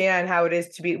understand how it is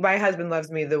to be. My husband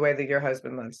loves me the way that your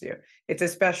husband loves you. It's a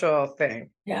special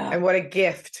thing. Yeah. And what a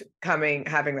gift having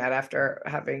that after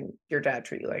having your dad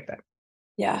treat you like that.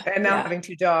 Yeah. And now having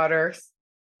 2 daughters.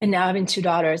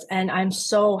 And I'm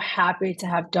so happy to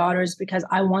have daughters because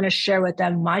I want to share with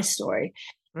them my story.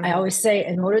 I always say,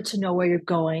 in order to know where you're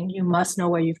going, you must know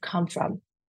where you've come from.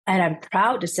 And I'm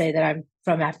proud to say that I'm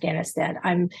from Afghanistan.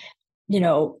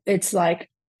 It's like,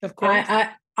 of course.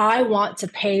 I want to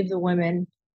pave the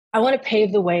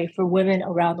way for women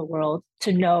around the world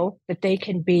to know that they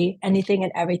can be anything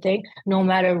and everything, no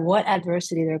matter what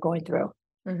adversity they're going through.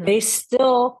 They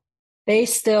still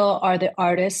are the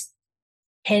artists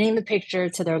painting the picture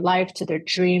to their life, to their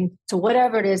dream, to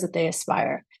whatever it is that they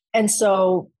aspire. And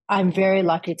so I'm very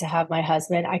lucky to have my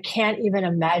husband. I can't even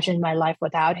imagine my life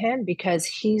without him, because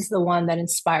he's the one that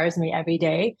inspires me every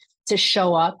day to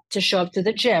show up to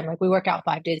the gym. Like we work out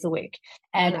 5 days a week.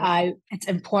 And it's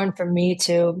important for me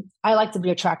I like to be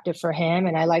attractive for him.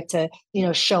 And I like to,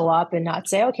 show up and not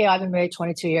say, okay, I've been married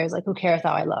 22 years. Like, who cares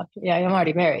how I look? Yeah, I'm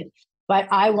already married. But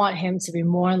I want him to be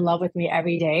more in love with me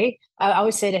every day. I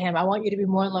always say to him, I want you to be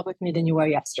more in love with me than you were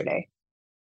yesterday.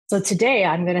 So today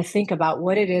I'm going to think about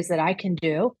what it is that I can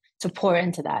do to pour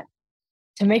into that,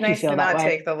 to make you feel that way. Nice to not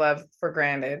take the love for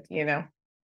granted,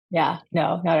 Yeah,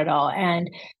 no, not at all. And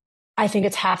I think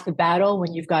it's half the battle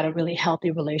when you've got a really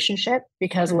healthy relationship,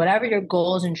 because whatever your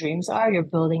goals and dreams are, you're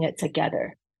building it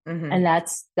together. And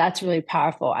that's really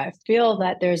powerful. I feel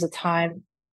that there's a time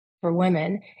for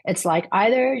women, it's like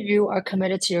either you are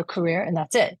committed to your career and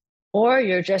that's it, or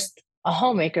you're just a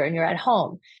homemaker and you're at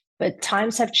home. But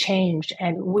times have changed,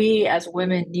 and we as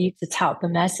women need to tout the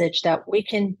message that we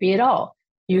can be it all.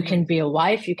 You can be a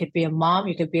wife, you could be a mom,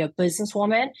 you could be a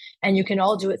businesswoman, and you can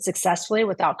all do it successfully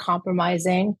without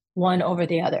compromising one over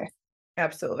the other.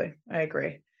 Absolutely. I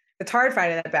agree. It's hard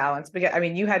finding that balance because, I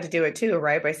mean, you had to do it too,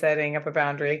 right? By setting up a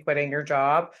boundary, quitting your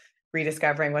job,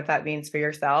 rediscovering what that means for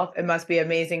yourself. It must be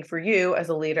amazing for you as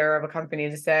a leader of a company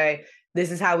to say,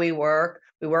 this is how we work.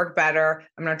 We work better.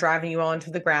 I'm not driving you all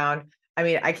into the ground. I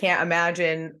mean, I can't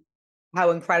imagine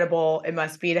how incredible it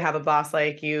must be to have a boss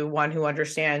like you, one who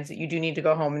understands that you do need to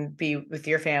go home and be with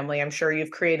your family. I'm sure you've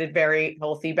created very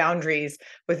healthy boundaries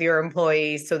with your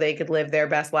employees so they could live their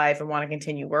best life and want to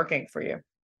continue working for you.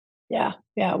 Yeah.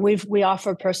 Yeah. We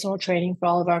offer personal training for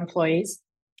all of our employees.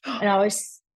 And I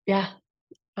always, Oh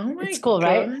my it's cool, God.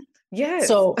 right? Yes.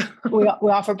 So we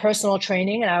offer personal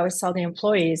training, and I always tell the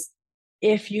employees,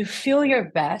 if you feel your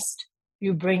best,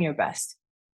 you bring your best.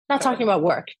 I'm not talking about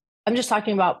work. I'm just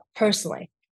talking about personally.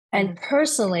 And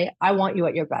personally, I want you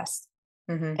at your best.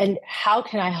 And how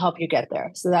can I help you get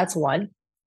there? So that's one.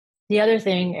 The other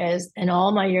thing is, in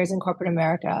all my years in corporate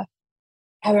America,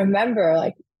 I remember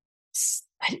like,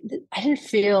 I didn't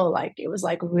feel like it was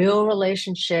like real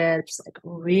relationships, like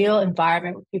real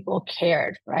environment where people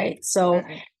cared, right? So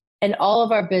in all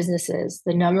of our businesses,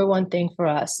 the number one thing for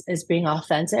us is being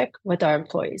authentic with our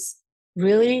employees,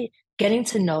 really getting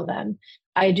to know them.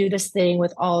 I do this thing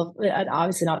with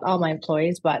obviously not all my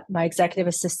employees, but my executive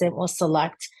assistant will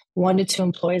select 1 to 2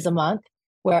 employees a month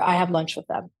where I have lunch with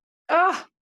them. Oh,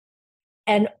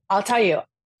 and I'll tell you,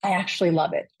 I actually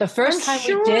love it. The first time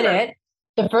we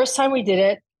did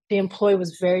it, the employee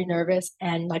was very nervous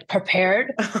and like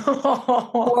prepared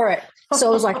for it. So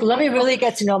it was like, let me really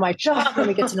get to know my job. Let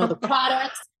me get to know the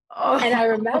products. And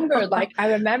I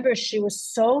remember she was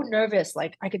so nervous.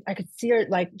 Like I could see her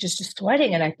like just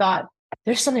sweating. And I thought,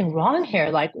 there's something wrong here.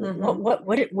 Like what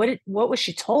was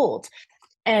she told?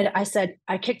 And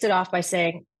I kicked it off by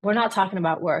saying, we're not talking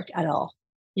about work at all.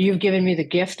 You've given me the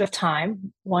gift of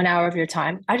time, 1 hour of your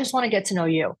time. I just want to get to know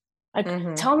you.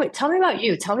 Like, tell me about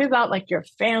you. Tell me about like your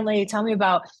family. Tell me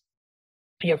about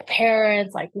your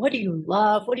parents. Like, what do you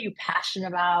love? What are you passionate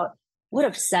about? What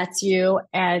upsets you?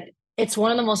 And it's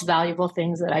one of the most valuable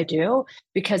things that I do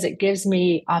because it gives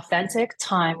me authentic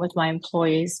time with my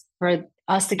employees for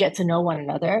us to get to know one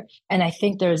another. And I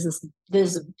think there's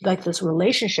this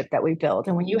relationship that we build.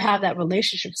 And when you have that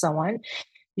relationship with someone,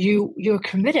 you're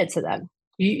committed to them.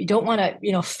 You don't want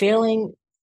to, failing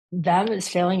them is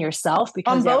failing yourself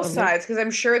because on both sides, because I'm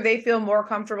sure they feel more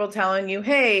comfortable telling you,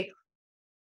 hey,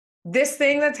 this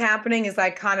thing that's happening is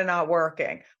like kind of not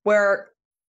working, where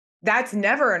that's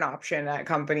never an option at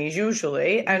companies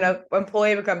usually. And an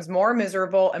employee becomes more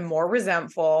miserable and more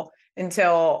resentful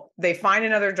until they find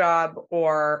another job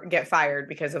or get fired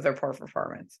because of their poor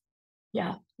performance.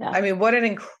 Yeah. I mean, what an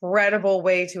incredible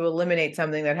way to eliminate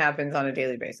something that happens on a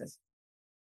daily basis.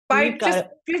 By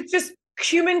just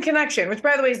human connection, which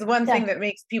by the way is the one thing that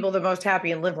makes people the most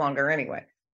happy and live longer anyway.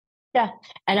 Yeah.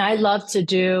 And I love to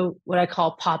do what I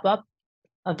call pop-up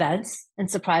events and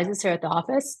surprises here at the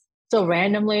office. So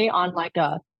randomly on like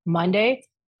a Monday,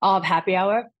 I'll have happy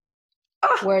hour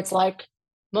where it's like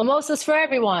mimosas for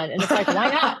everyone. And it's like, why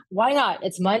not? Why not?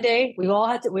 It's Monday. We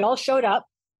all showed up.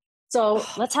 So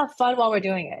let's have fun while we're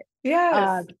doing it.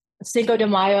 Yes. Cinco de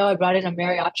Mayo, I brought in a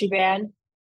mariachi band.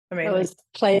 Amazing. It was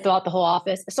played throughout the whole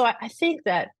office. So I think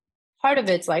that part of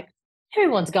it's like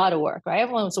everyone's got to work, right?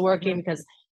 Everyone's working because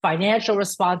financial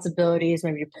responsibilities,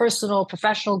 maybe your personal,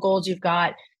 professional goals you've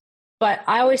got. But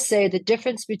I always say the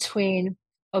difference between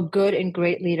a good and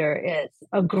great leader is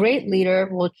a great leader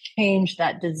will change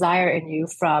that desire in you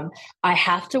from I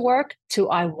have to work to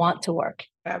I want to work.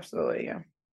 Absolutely, yeah.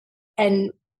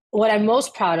 And what I'm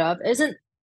most proud of isn't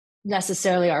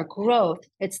necessarily our growth.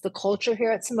 It's the culture here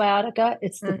at Cymbiotika.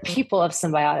 It's the people of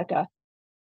Cymbiotika.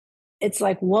 It's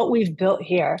like what we've built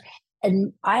here.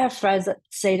 And I have friends that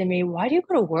say to me, why do you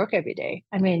go to work every day?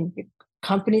 I mean, your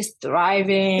company's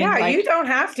thriving. Yeah, you don't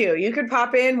have to. You could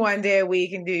pop in one day a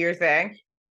week and do your thing.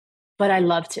 But I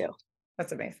love to.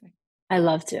 That's amazing. I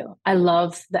love to. I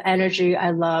love the energy.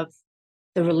 I love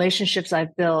the relationships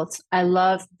I've built. I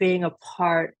love being a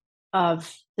part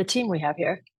of the team we have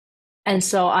here. And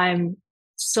so I'm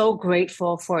so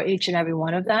grateful for each and every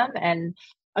one of them. And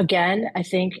again, I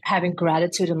think having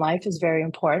gratitude in life is very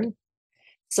important.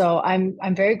 So I'm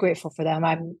very grateful for them.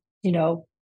 I'm,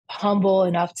 humble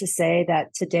enough to say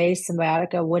that today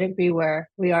Cymbiotika wouldn't be where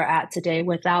we are at today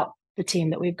without the team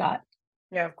that we've got.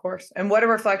 Yeah, of course. And what a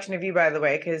reflection of you, by the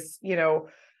way, because,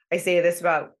 I say this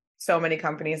about so many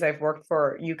companies I've worked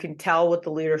for, you can tell what the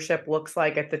leadership looks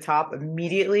like at the top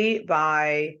immediately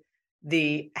by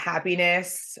the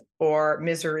happiness or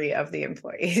misery of the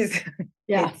employees.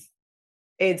 Yeah.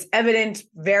 It's evident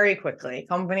very quickly.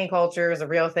 Company culture is a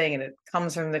real thing, and it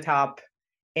comes from the top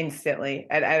instantly.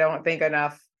 And I don't think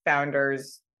enough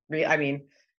founders, I mean,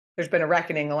 there's been a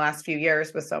reckoning the last few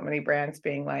years with so many brands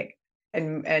being like,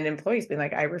 and employees being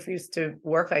like, I refuse to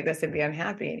work like this and be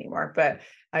unhappy anymore. But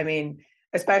I mean,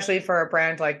 especially for a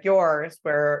brand like yours,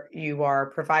 where you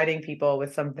are providing people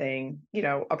with something, you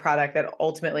know, a product that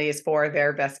ultimately is for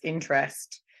their best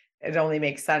interest, it only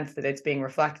makes sense that it's being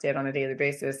reflected on a daily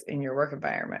basis in your work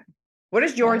environment. What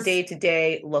does your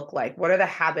day-to-day look like? What are the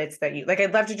habits that you like?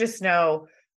 I'd love to just know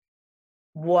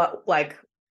what, like,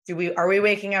 are we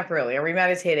waking up early? Are we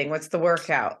meditating? What's the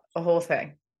workout? The whole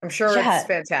thing. I'm sure it's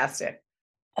fantastic.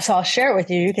 So I'll share it with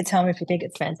you. You can tell me if you think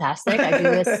it's fantastic. I do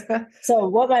this. So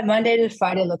what my Monday to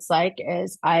Friday looks like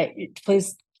is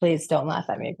please don't laugh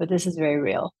at me, but this is very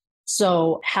real.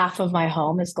 So half of my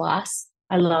home is glass.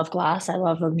 I love glass. I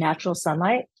love the natural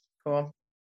sunlight. Cool.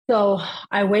 So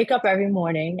I wake up every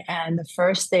morning, and the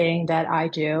first thing that I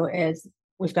do is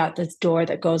we've got this door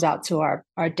that goes out to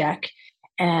our deck.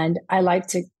 And I like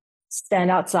to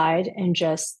stand outside and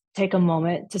just take a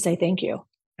moment to say thank you.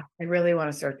 I really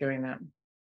want to start doing that.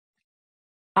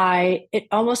 It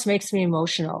almost makes me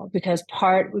emotional because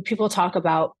people talk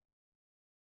about,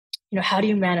 you know, how do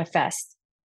you manifest?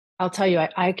 I'll tell you,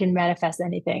 I can manifest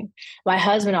anything. My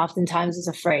husband oftentimes is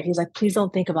afraid. He's like, please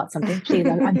don't think about something. Please,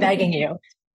 I'm begging you.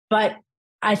 But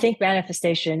I think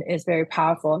manifestation is very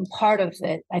powerful. And part of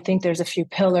it, I think there's a few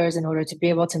pillars in order to be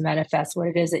able to manifest what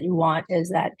it is that you want, is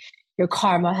that your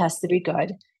karma has to be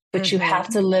good, but you have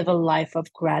to live a life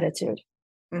of gratitude.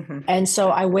 And so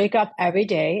I wake up every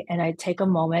day and I take a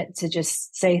moment to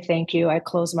just say thank you. I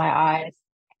close my eyes.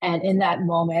 And in that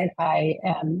moment, I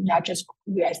am not just,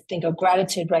 I think of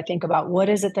gratitude, but I think about what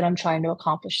is it that I'm trying to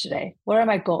accomplish today? What are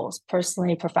my goals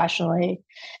personally, professionally?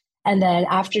 And then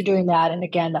after doing that, and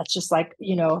again, that's just like,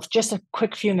 you know, just a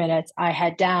quick few minutes, I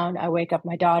head down, I wake up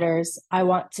my daughters. I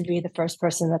want to be the first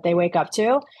person that they wake up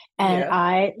to. And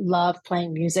I love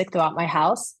playing music throughout my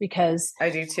house because I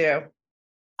do too.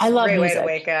 I love music. Great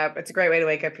way to wake up. It's a great way to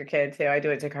wake up your kid too. I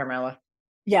do it to Carmela.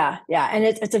 Yeah. Yeah. And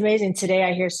it's amazing. Today,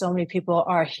 I hear so many people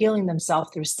are healing themselves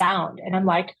through sound. And I'm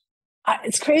like,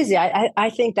 it's crazy.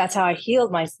 I think that's how I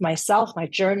healed myself, my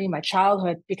journey, my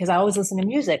childhood, because I always listen to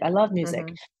music. I love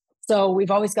music. So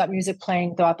we've always got music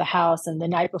playing throughout the house. And the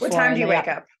night before. What time do you wake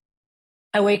up?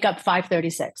 I wake up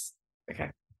 5:36.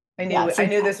 Okay. I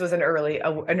knew this was an early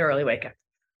wake up.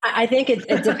 I think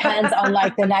it depends on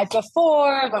like the night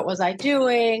before, what was I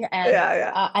doing? And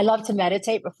I love to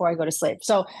meditate before I go to sleep.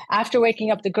 So after waking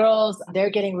up the girls,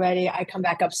 they're getting ready. I come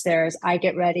back upstairs, I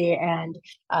get ready, and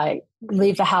I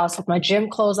leave the house with my gym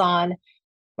clothes on.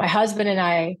 My husband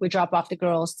and we drop off the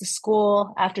girls to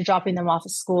school. After dropping them off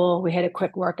at school, we hit a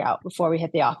quick workout before we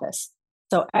hit the office.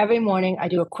 So every morning I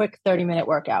do a quick 30-minute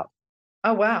workout.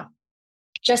 Oh, wow.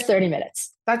 Just 30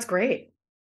 minutes. That's great.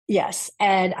 Yes.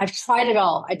 And I've tried it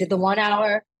all. I did the 1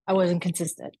 hour. I wasn't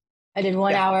consistent. I did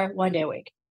 1 hour, 1 day a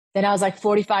week. Then I was like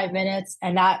 45 minutes,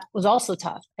 and that was also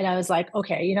tough. And I was like,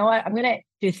 okay, you know what? I'm going to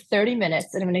do 30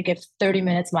 minutes and I'm going to give 30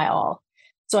 minutes my all.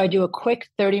 So I do a quick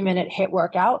 30-minute HIIT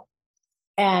workout,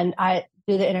 and I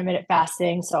do the intermittent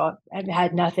fasting. So I've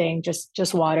had nothing,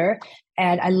 just water.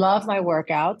 And I love my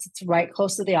workouts. It's right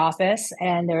close to the office,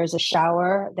 and there's a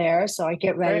shower there. So I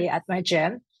get ready at my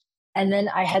gym. And then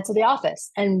I head to the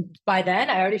office. And by then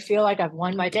I already feel like I've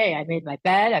won my day. I made my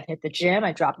bed, I've hit the gym,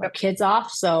 I dropped my kids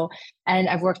off. And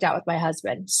I've worked out with my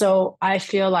husband. So I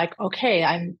feel like, okay,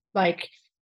 I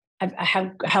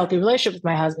have a healthy relationship with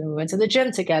my husband. We went to the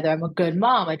gym together. I'm a good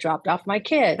mom. I dropped off my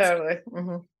kids.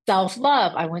 Totally.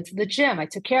 Self-love. I went to the gym. I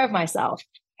took care of myself.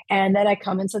 And then I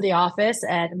come into the office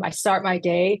and I start my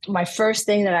day. My first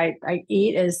thing that I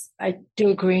eat is I do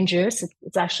a green juice.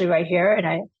 It's actually right here. And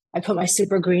I put my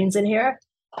super greens in here.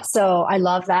 So I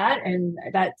love that. And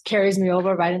that carries me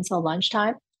over right until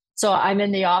lunchtime. So I'm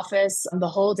in the office the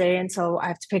whole day until I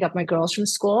have to pick up my girls from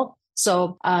school.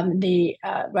 So right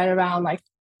around like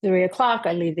 3:00,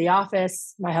 I leave the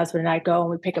office. My husband and I go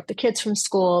and we pick up the kids from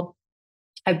school.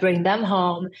 I bring them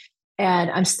home,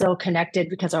 and I'm still connected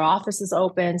because our office is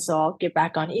open. So I'll get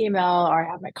back on email or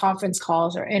have my conference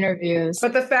calls or interviews.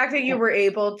 But the fact that you were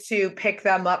able to pick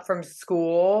them up from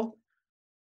school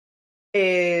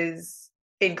is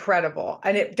incredible.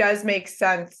 And it does make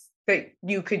sense that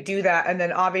you could do that and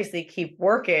then obviously keep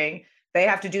working. They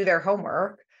have to do their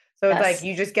homework. So it's like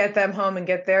you just get them home and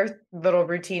get their little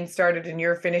routine started and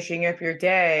you're finishing up your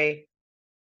day.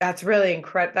 That's really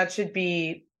incredible. That should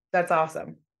be That's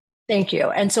awesome. Thank you.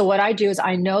 And so what I do is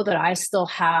I know that I still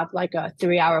have like a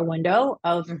 3-hour window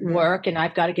of work, and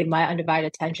I've got to give my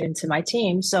undivided attention to my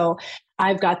team. So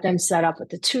I've got them set up with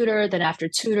the tutor. Then after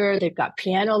tutor, they've got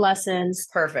piano lessons.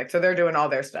 Perfect. So they're doing all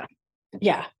their stuff.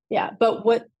 Yeah. Yeah. But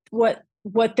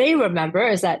what they remember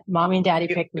is that mommy and daddy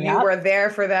picked me up. You were there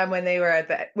for them when they were at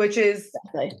that, which is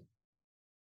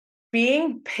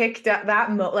being picked up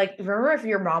like, remember if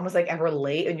your mom was like ever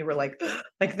late and you were like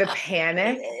the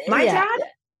panic? My dad,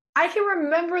 I can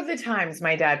remember the times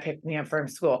my dad picked me up from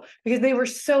school because they were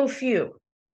so few.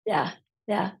 Yeah.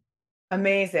 Yeah.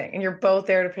 Amazing. And you're both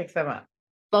there to pick them up.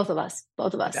 Both of us.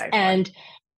 Exactly. And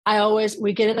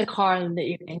we get in the car in the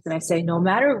evenings and I say, no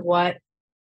matter what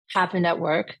happened at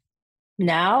work,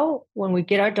 now when we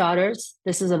get our daughters,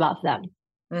 this is about them.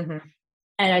 And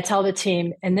I tell the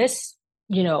team, in this,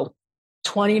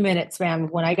 20 minutes, ma'am,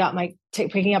 when I got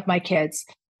picking up my kids,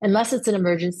 unless it's an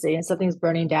emergency and something's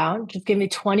burning down, just give me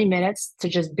 20 minutes to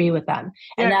just be with them.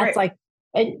 And that's great.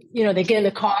 And they get in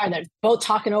the car and they're both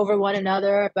talking over one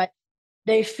another, but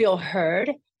they feel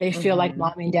heard. They feel like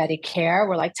mommy and daddy care.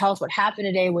 We're like, tell us what happened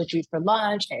today. What'd you eat for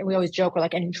lunch? And we always joke, we're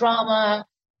like, any drama,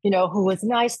 who was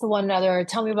nice to one another.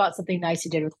 Tell me about something nice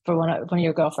you did for one of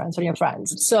your girlfriends, one of your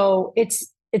friends. So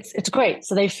it's great.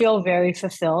 So they feel very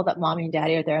fulfilled that mommy and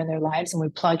daddy are there in their lives, and we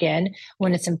plug in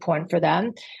when it's important for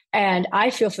them. And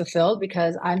I feel fulfilled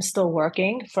because I'm still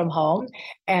working from home.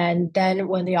 And then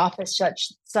when the office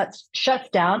shuts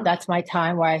down, that's my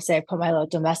time where I say, I put my little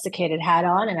domesticated hat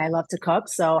on, and I love to cook.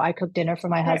 So I cook dinner for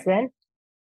my husband.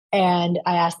 And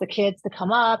I ask the kids to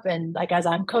come up, and like, as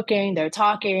I'm cooking, they're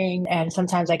talking. And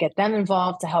sometimes I get them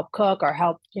involved to help cook or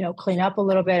help, clean up a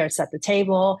little bit or set the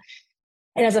table.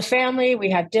 And as a family,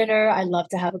 we have dinner. I love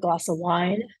to have a glass of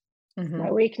wine.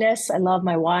 My weakness. I love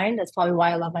my wine. That's probably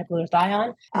why I love my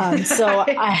glutathione. So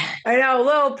I know, a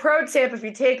little pro tip: if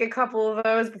you take a couple of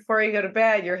those before you go to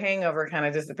bed, your hangover kind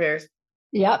of disappears.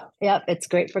 Yep. It's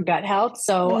great for gut health.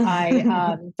 So we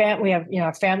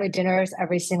have family dinners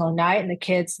every single night, and the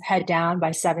kids head down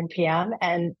by 7 p.m.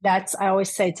 And I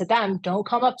always say to them, don't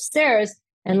come upstairs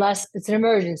unless it's an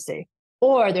emergency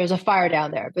or there's a fire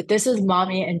down there. But this is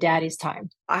mommy and daddy's time.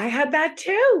 I had that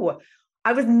too.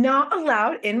 I was not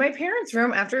allowed in my parents'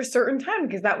 room after a certain time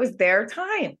because that was their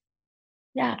time.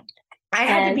 Yeah. I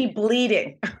had to be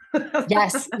bleeding.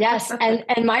 Yes.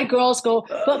 And my girls go,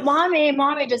 but mommy,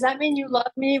 does that mean you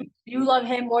love me? You love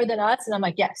him more than us? And I'm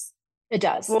like, yes, it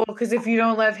does. Well, because if you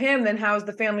don't love him, then how's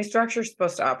the family structure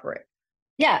supposed to operate?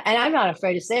 Yeah. And I'm not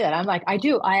afraid to say that. I'm like, I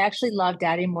do. I actually love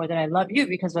daddy more than I love you,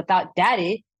 because without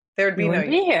daddy, there would be no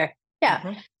be here.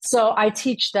 Yeah. So I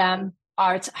teach them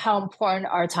how important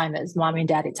our time is, mommy and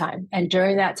daddy time. And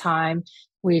during that time,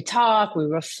 we talk, we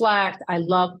reflect. I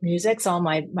love music. So on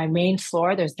my main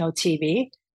floor, there's no TV.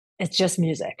 It's just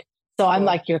music. So I'm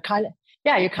like, you're kind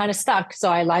of stuck. So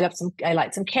I light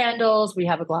some candles. We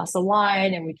have a glass of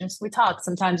wine, and we talk.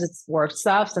 Sometimes it's work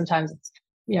stuff. Sometimes it's,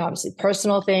 obviously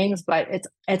personal things, but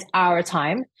it's our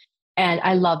time. And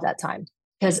I love that time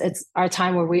because it's our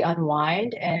time where we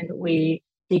unwind and we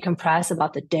decompress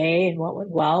about the day and what went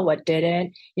well, what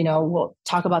didn't. We'll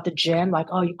talk about the gym, like,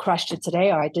 oh, you crushed it today,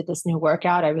 or I did this new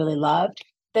workout I really loved.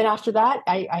 Then after that,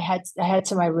 I head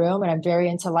to my room, and I'm very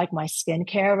into like my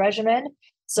skincare regimen.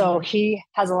 So he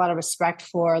has a lot of respect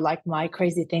for like my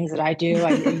crazy things that I do.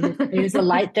 I use the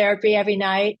light therapy every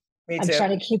night. I'm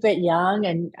trying to keep it young,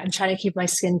 and I'm trying to keep my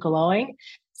skin glowing.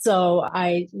 So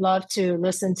I love to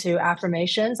listen to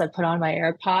affirmations. I put on my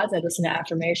AirPods. I listen to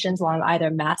affirmations while I'm either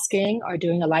masking or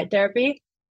doing a light therapy.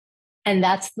 And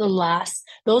those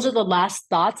are the last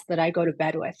thoughts that I go to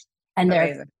bed with. And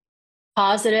they're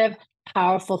positive,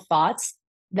 powerful thoughts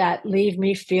that leave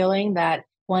me feeling that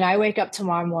when I wake up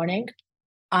tomorrow morning,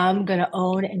 I'm going to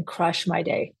own and crush my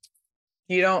day.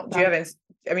 You have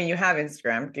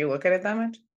Instagram. Do you look at it that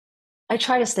much? I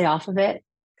try to stay off of it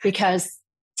because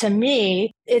to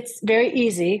me, it's very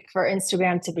easy for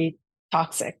Instagram to be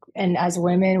toxic. And as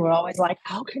women, we're always like,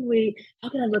 how can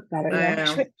I look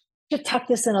better? Should tuck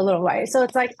this in a little way. So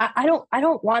it's like, I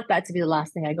don't want that to be the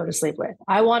last thing I go to sleep with.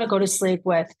 I want to go to sleep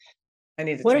with,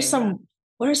 what are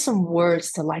some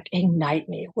words to like ignite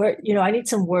me? I need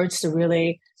some words to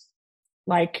really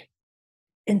like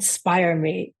inspire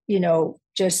me,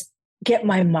 just get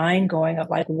my mind going of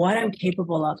like what I'm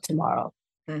capable of tomorrow.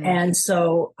 And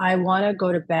so I want to go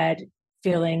to bed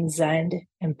feeling zen,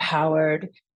 empowered.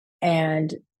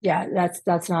 And yeah, that's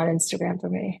not Instagram for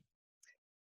me.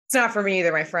 It's not for me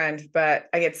either, my friend, but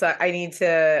I need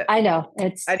to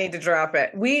drop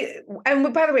it.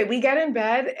 And by the way, we get in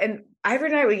bed and every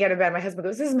night we get to bed, my husband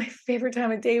goes, "This is my favorite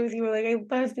time of day with you." We're like, "I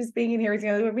love just being in here with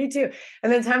you." Like, me too.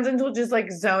 And then sometimes we'll just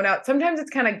like zone out. Sometimes it's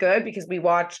kind of good because we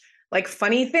watch like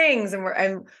funny things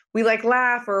and we like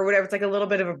laugh or whatever. It's like a little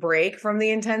bit of a break from the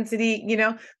intensity, you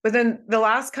know? But then the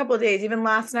last couple of days, even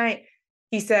last night,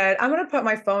 he said, "I'm going to put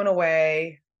my phone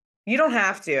away. You don't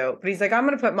have to," but he's like, "I'm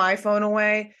going to put my phone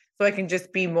away so I can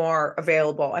just be more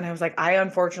available." And I was like, I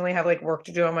unfortunately have like work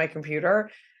to do on my computer.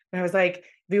 And I was like,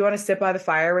 "If you want to sit by the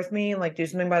fire with me and like do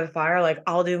something by the fire, like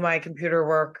I'll do my computer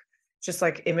work, just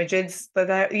like images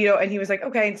that, you know." And he was like,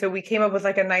 "Okay." And so we came up with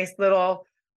like a nice little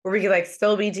where we could like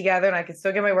still be together and I could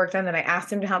still get my work done. Then I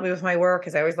asked him to help me with my work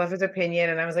because I always love his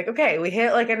opinion. And I was like, okay, we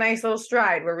hit like a nice little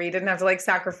stride where we didn't have to like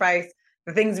sacrifice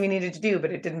the things we needed to do,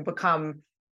 but it didn't become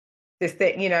this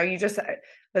thing, you know, you just,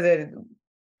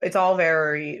 it's all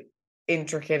very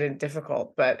intricate and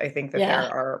difficult. But I think that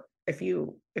there are, if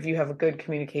you have a good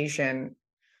communication,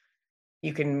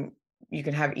 you can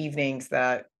have evenings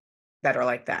that are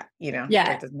like that, you know.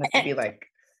 Yeah. It doesn't have to be like,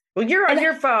 well, you're on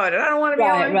your phone and I don't want to be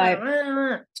on my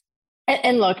phone.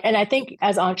 And look, and I think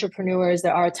as entrepreneurs,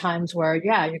 there are times where,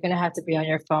 you're going to have to be on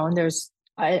your phone. There's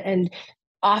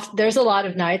a lot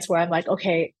of nights where I'm like,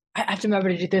 okay, I have to remember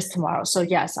to do this tomorrow. So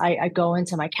yes, I go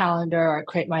into my calendar or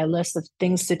create my list of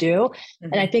things to do.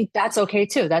 Mm-hmm. And I think that's okay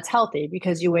too. That's healthy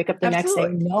because you wake up the next day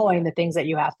knowing the things that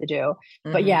you have to do.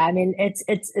 Mm-hmm. But yeah, I mean,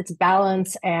 it's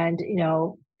balance and, you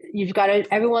know,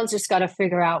 everyone's just got to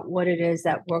figure out what it is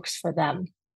that works for them.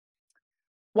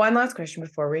 One last question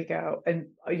before we go. And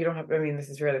you don't have, I mean, this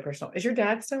is really personal. Is your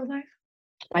dad still alive?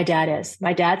 My dad is.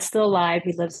 My dad's still alive.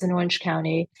 He lives in Orange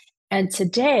County. And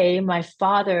today, my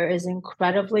father is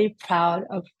incredibly proud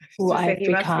of who I've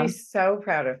become. He must be so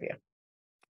proud of you.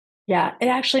 Yeah, it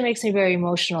actually makes me very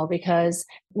emotional because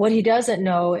what he doesn't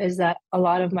know is that a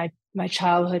lot of my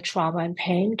childhood trauma and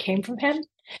pain came from him.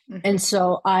 Mm-hmm. And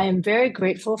so I am very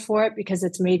grateful for it because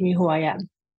it's made me who I am.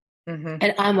 Mm-hmm.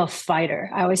 And I'm a fighter.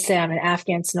 I always say I'm an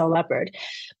Afghan snow leopard.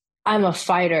 I'm a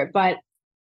fighter, but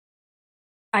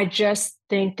I just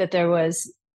think that there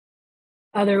was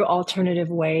other alternative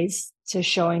ways to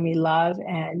showing me love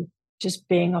and just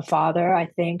being a father. I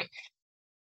think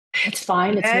it's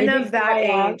fine. It's men of that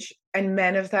age and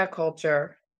men of that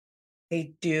culture,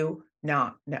 they do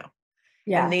not know.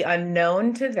 Yeah. And the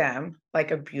unknown to them,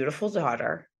 like a beautiful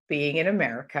daughter being in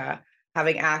America,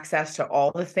 having access to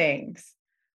all the things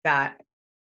that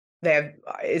they have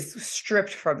is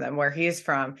stripped from them where he is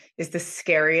from, is the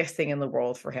scariest thing in the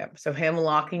world for him. So him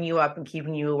locking you up and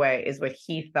keeping you away is what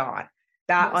he thought.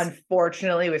 That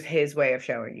unfortunately was his way of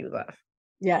showing you love.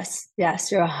 Yes,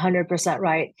 you're 100%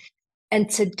 right. And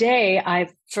today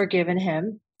I've forgiven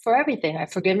him for everything.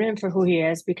 I've forgiven him for who he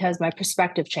is because my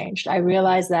perspective changed. I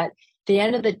realized that at the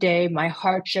end of the day, my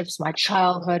hardships, my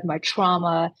childhood, my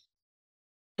trauma,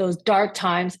 those dark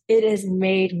times, it has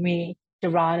made me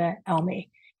Durana Elmi.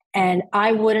 And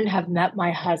I wouldn't have met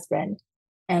my husband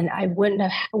and I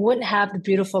wouldn't have the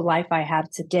beautiful life I have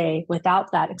today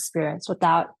without that experience,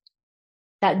 without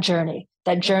that journey.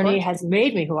 That journey has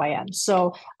made me who I am.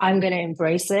 So I'm going to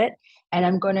embrace it. And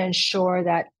I'm going to ensure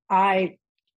that I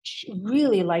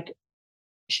really like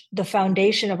the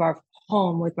foundation of our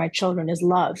home with my children is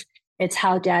love. It's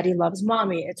how daddy loves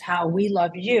mommy. It's how we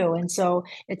love you. And so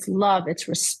it's love, it's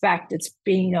respect, it's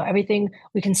being, you know, everything.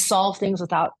 We can solve things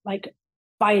without like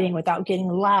fighting, without getting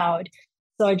loud.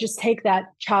 So I just take that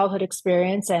childhood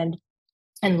experience and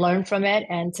learn from it.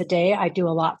 And today I do a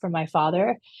lot for my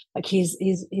father. Like he's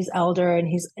elder and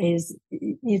he's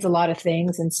needs a lot of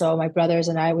things. And so my brothers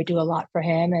and I, we do a lot for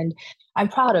him. And I'm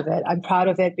proud of it. I'm proud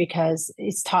of it because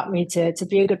it's taught me to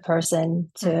be a good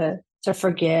person, to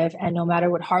forgive. And no matter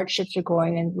what hardships you're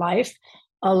going in life,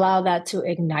 allow that to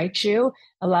ignite you,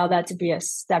 allow that to be a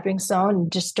stepping stone.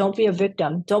 And just don't be a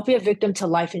victim. Don't be a victim to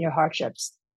life and your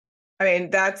hardships. I mean,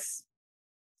 that's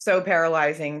so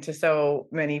paralyzing to so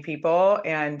many people.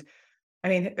 And I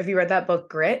mean, have you read that book,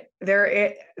 Grit?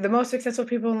 The most successful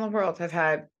people in the world have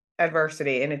had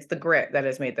adversity, and it's the grit that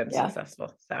has made them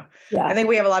successful. So I think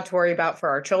we have a lot to worry about for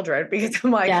our children because I'm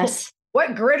like,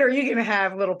 what grit are you going to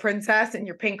have, little princess, in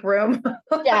your pink room?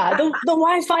 The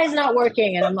Wi-Fi is not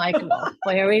working. And I'm like,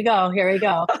 well, here we go.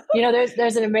 You know,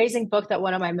 there's an amazing book that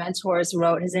one of my mentors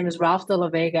wrote. His name is Ralph de la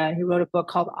Vega. He wrote a book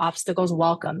called Obstacles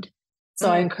Welcomed. So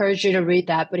I encourage you to read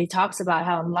that. But he talks about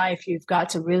how in life you've got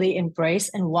to really embrace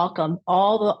and welcome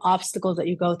all the obstacles that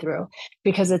you go through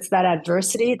because it's that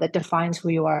adversity that defines who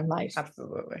you are in life.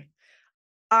 Absolutely.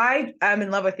 I am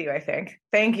in love with you, I think.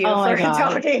 Thank you Oh my for God.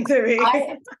 talking to me.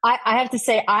 I have to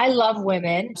say, I love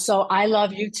women. So I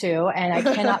love you too. And I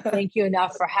cannot thank you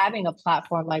enough for having a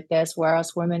platform like this where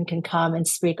us women can come and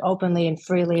speak openly and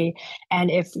freely. And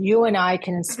if you and I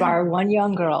can inspire one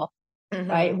young girl,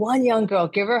 right? One young girl,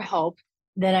 give her hope,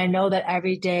 then I know that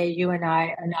every day you and I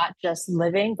are not just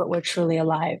living, but we're truly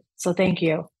alive. So thank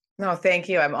you. No, thank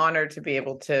you. I'm honored to be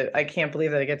able to, I can't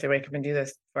believe that I get to wake up and do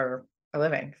this for a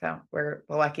living. So we're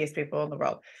the luckiest people in the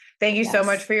world. Thank you so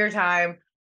much for your time.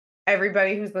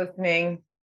 Everybody who's listening,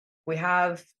 we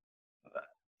have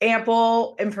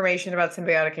ample information about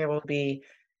Cymbiotika will be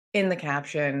in the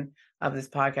caption of this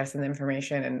podcast and the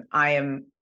information. And I am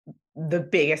the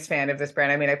biggest fan of this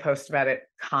brand. I mean, I post about it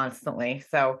constantly.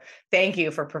 So thank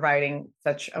you for providing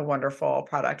such a wonderful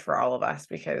product for all of us,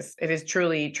 because it has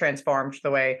truly transformed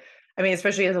the way, I mean,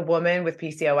 especially as a woman with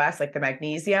PCOS, like the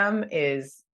magnesium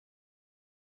is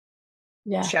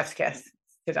chef's kiss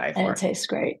to die for. And it tastes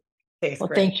great.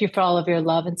 Well, thank you for all of your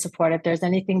love and support. If there's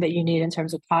anything that you need in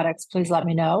terms of products, please let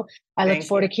me know. I look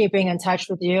forward to keeping in touch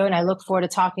with you, and I look forward to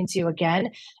talking to you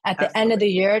again at the end of the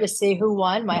year to see who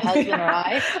won, my husband or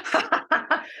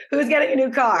I. Who's getting a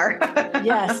new car?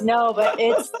 Yes, no, but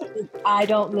I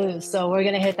don't lose. So we're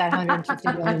going to hit that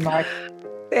 150 million mark.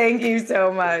 Thank you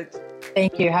so much.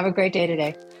 Thank you. Have a great day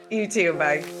today. You too.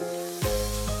 Bye.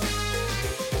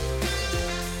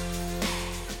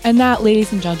 And that,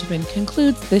 ladies and gentlemen,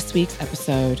 concludes this week's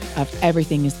episode of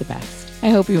Everything is the Best.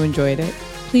 I hope you enjoyed it.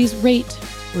 Please rate,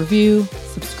 review,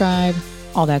 subscribe,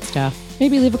 all that stuff.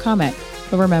 Maybe leave a comment.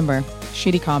 But remember,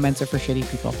 shitty comments are for shitty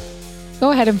people. Go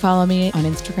ahead and follow me on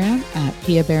Instagram at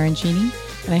Pia Barancini.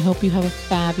 And I hope you have a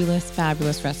fabulous,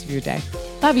 fabulous rest of your day.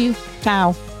 Love you.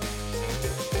 Ciao.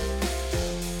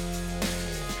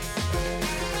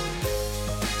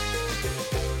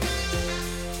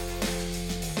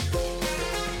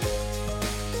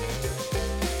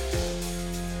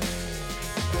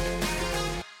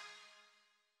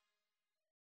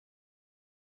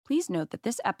 Please note that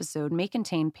this episode may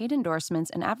contain paid endorsements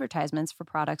and advertisements for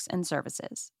products and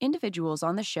services. Individuals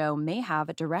on the show may have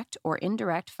a direct or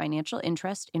indirect financial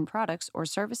interest in products or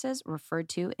services referred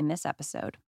to in this episode.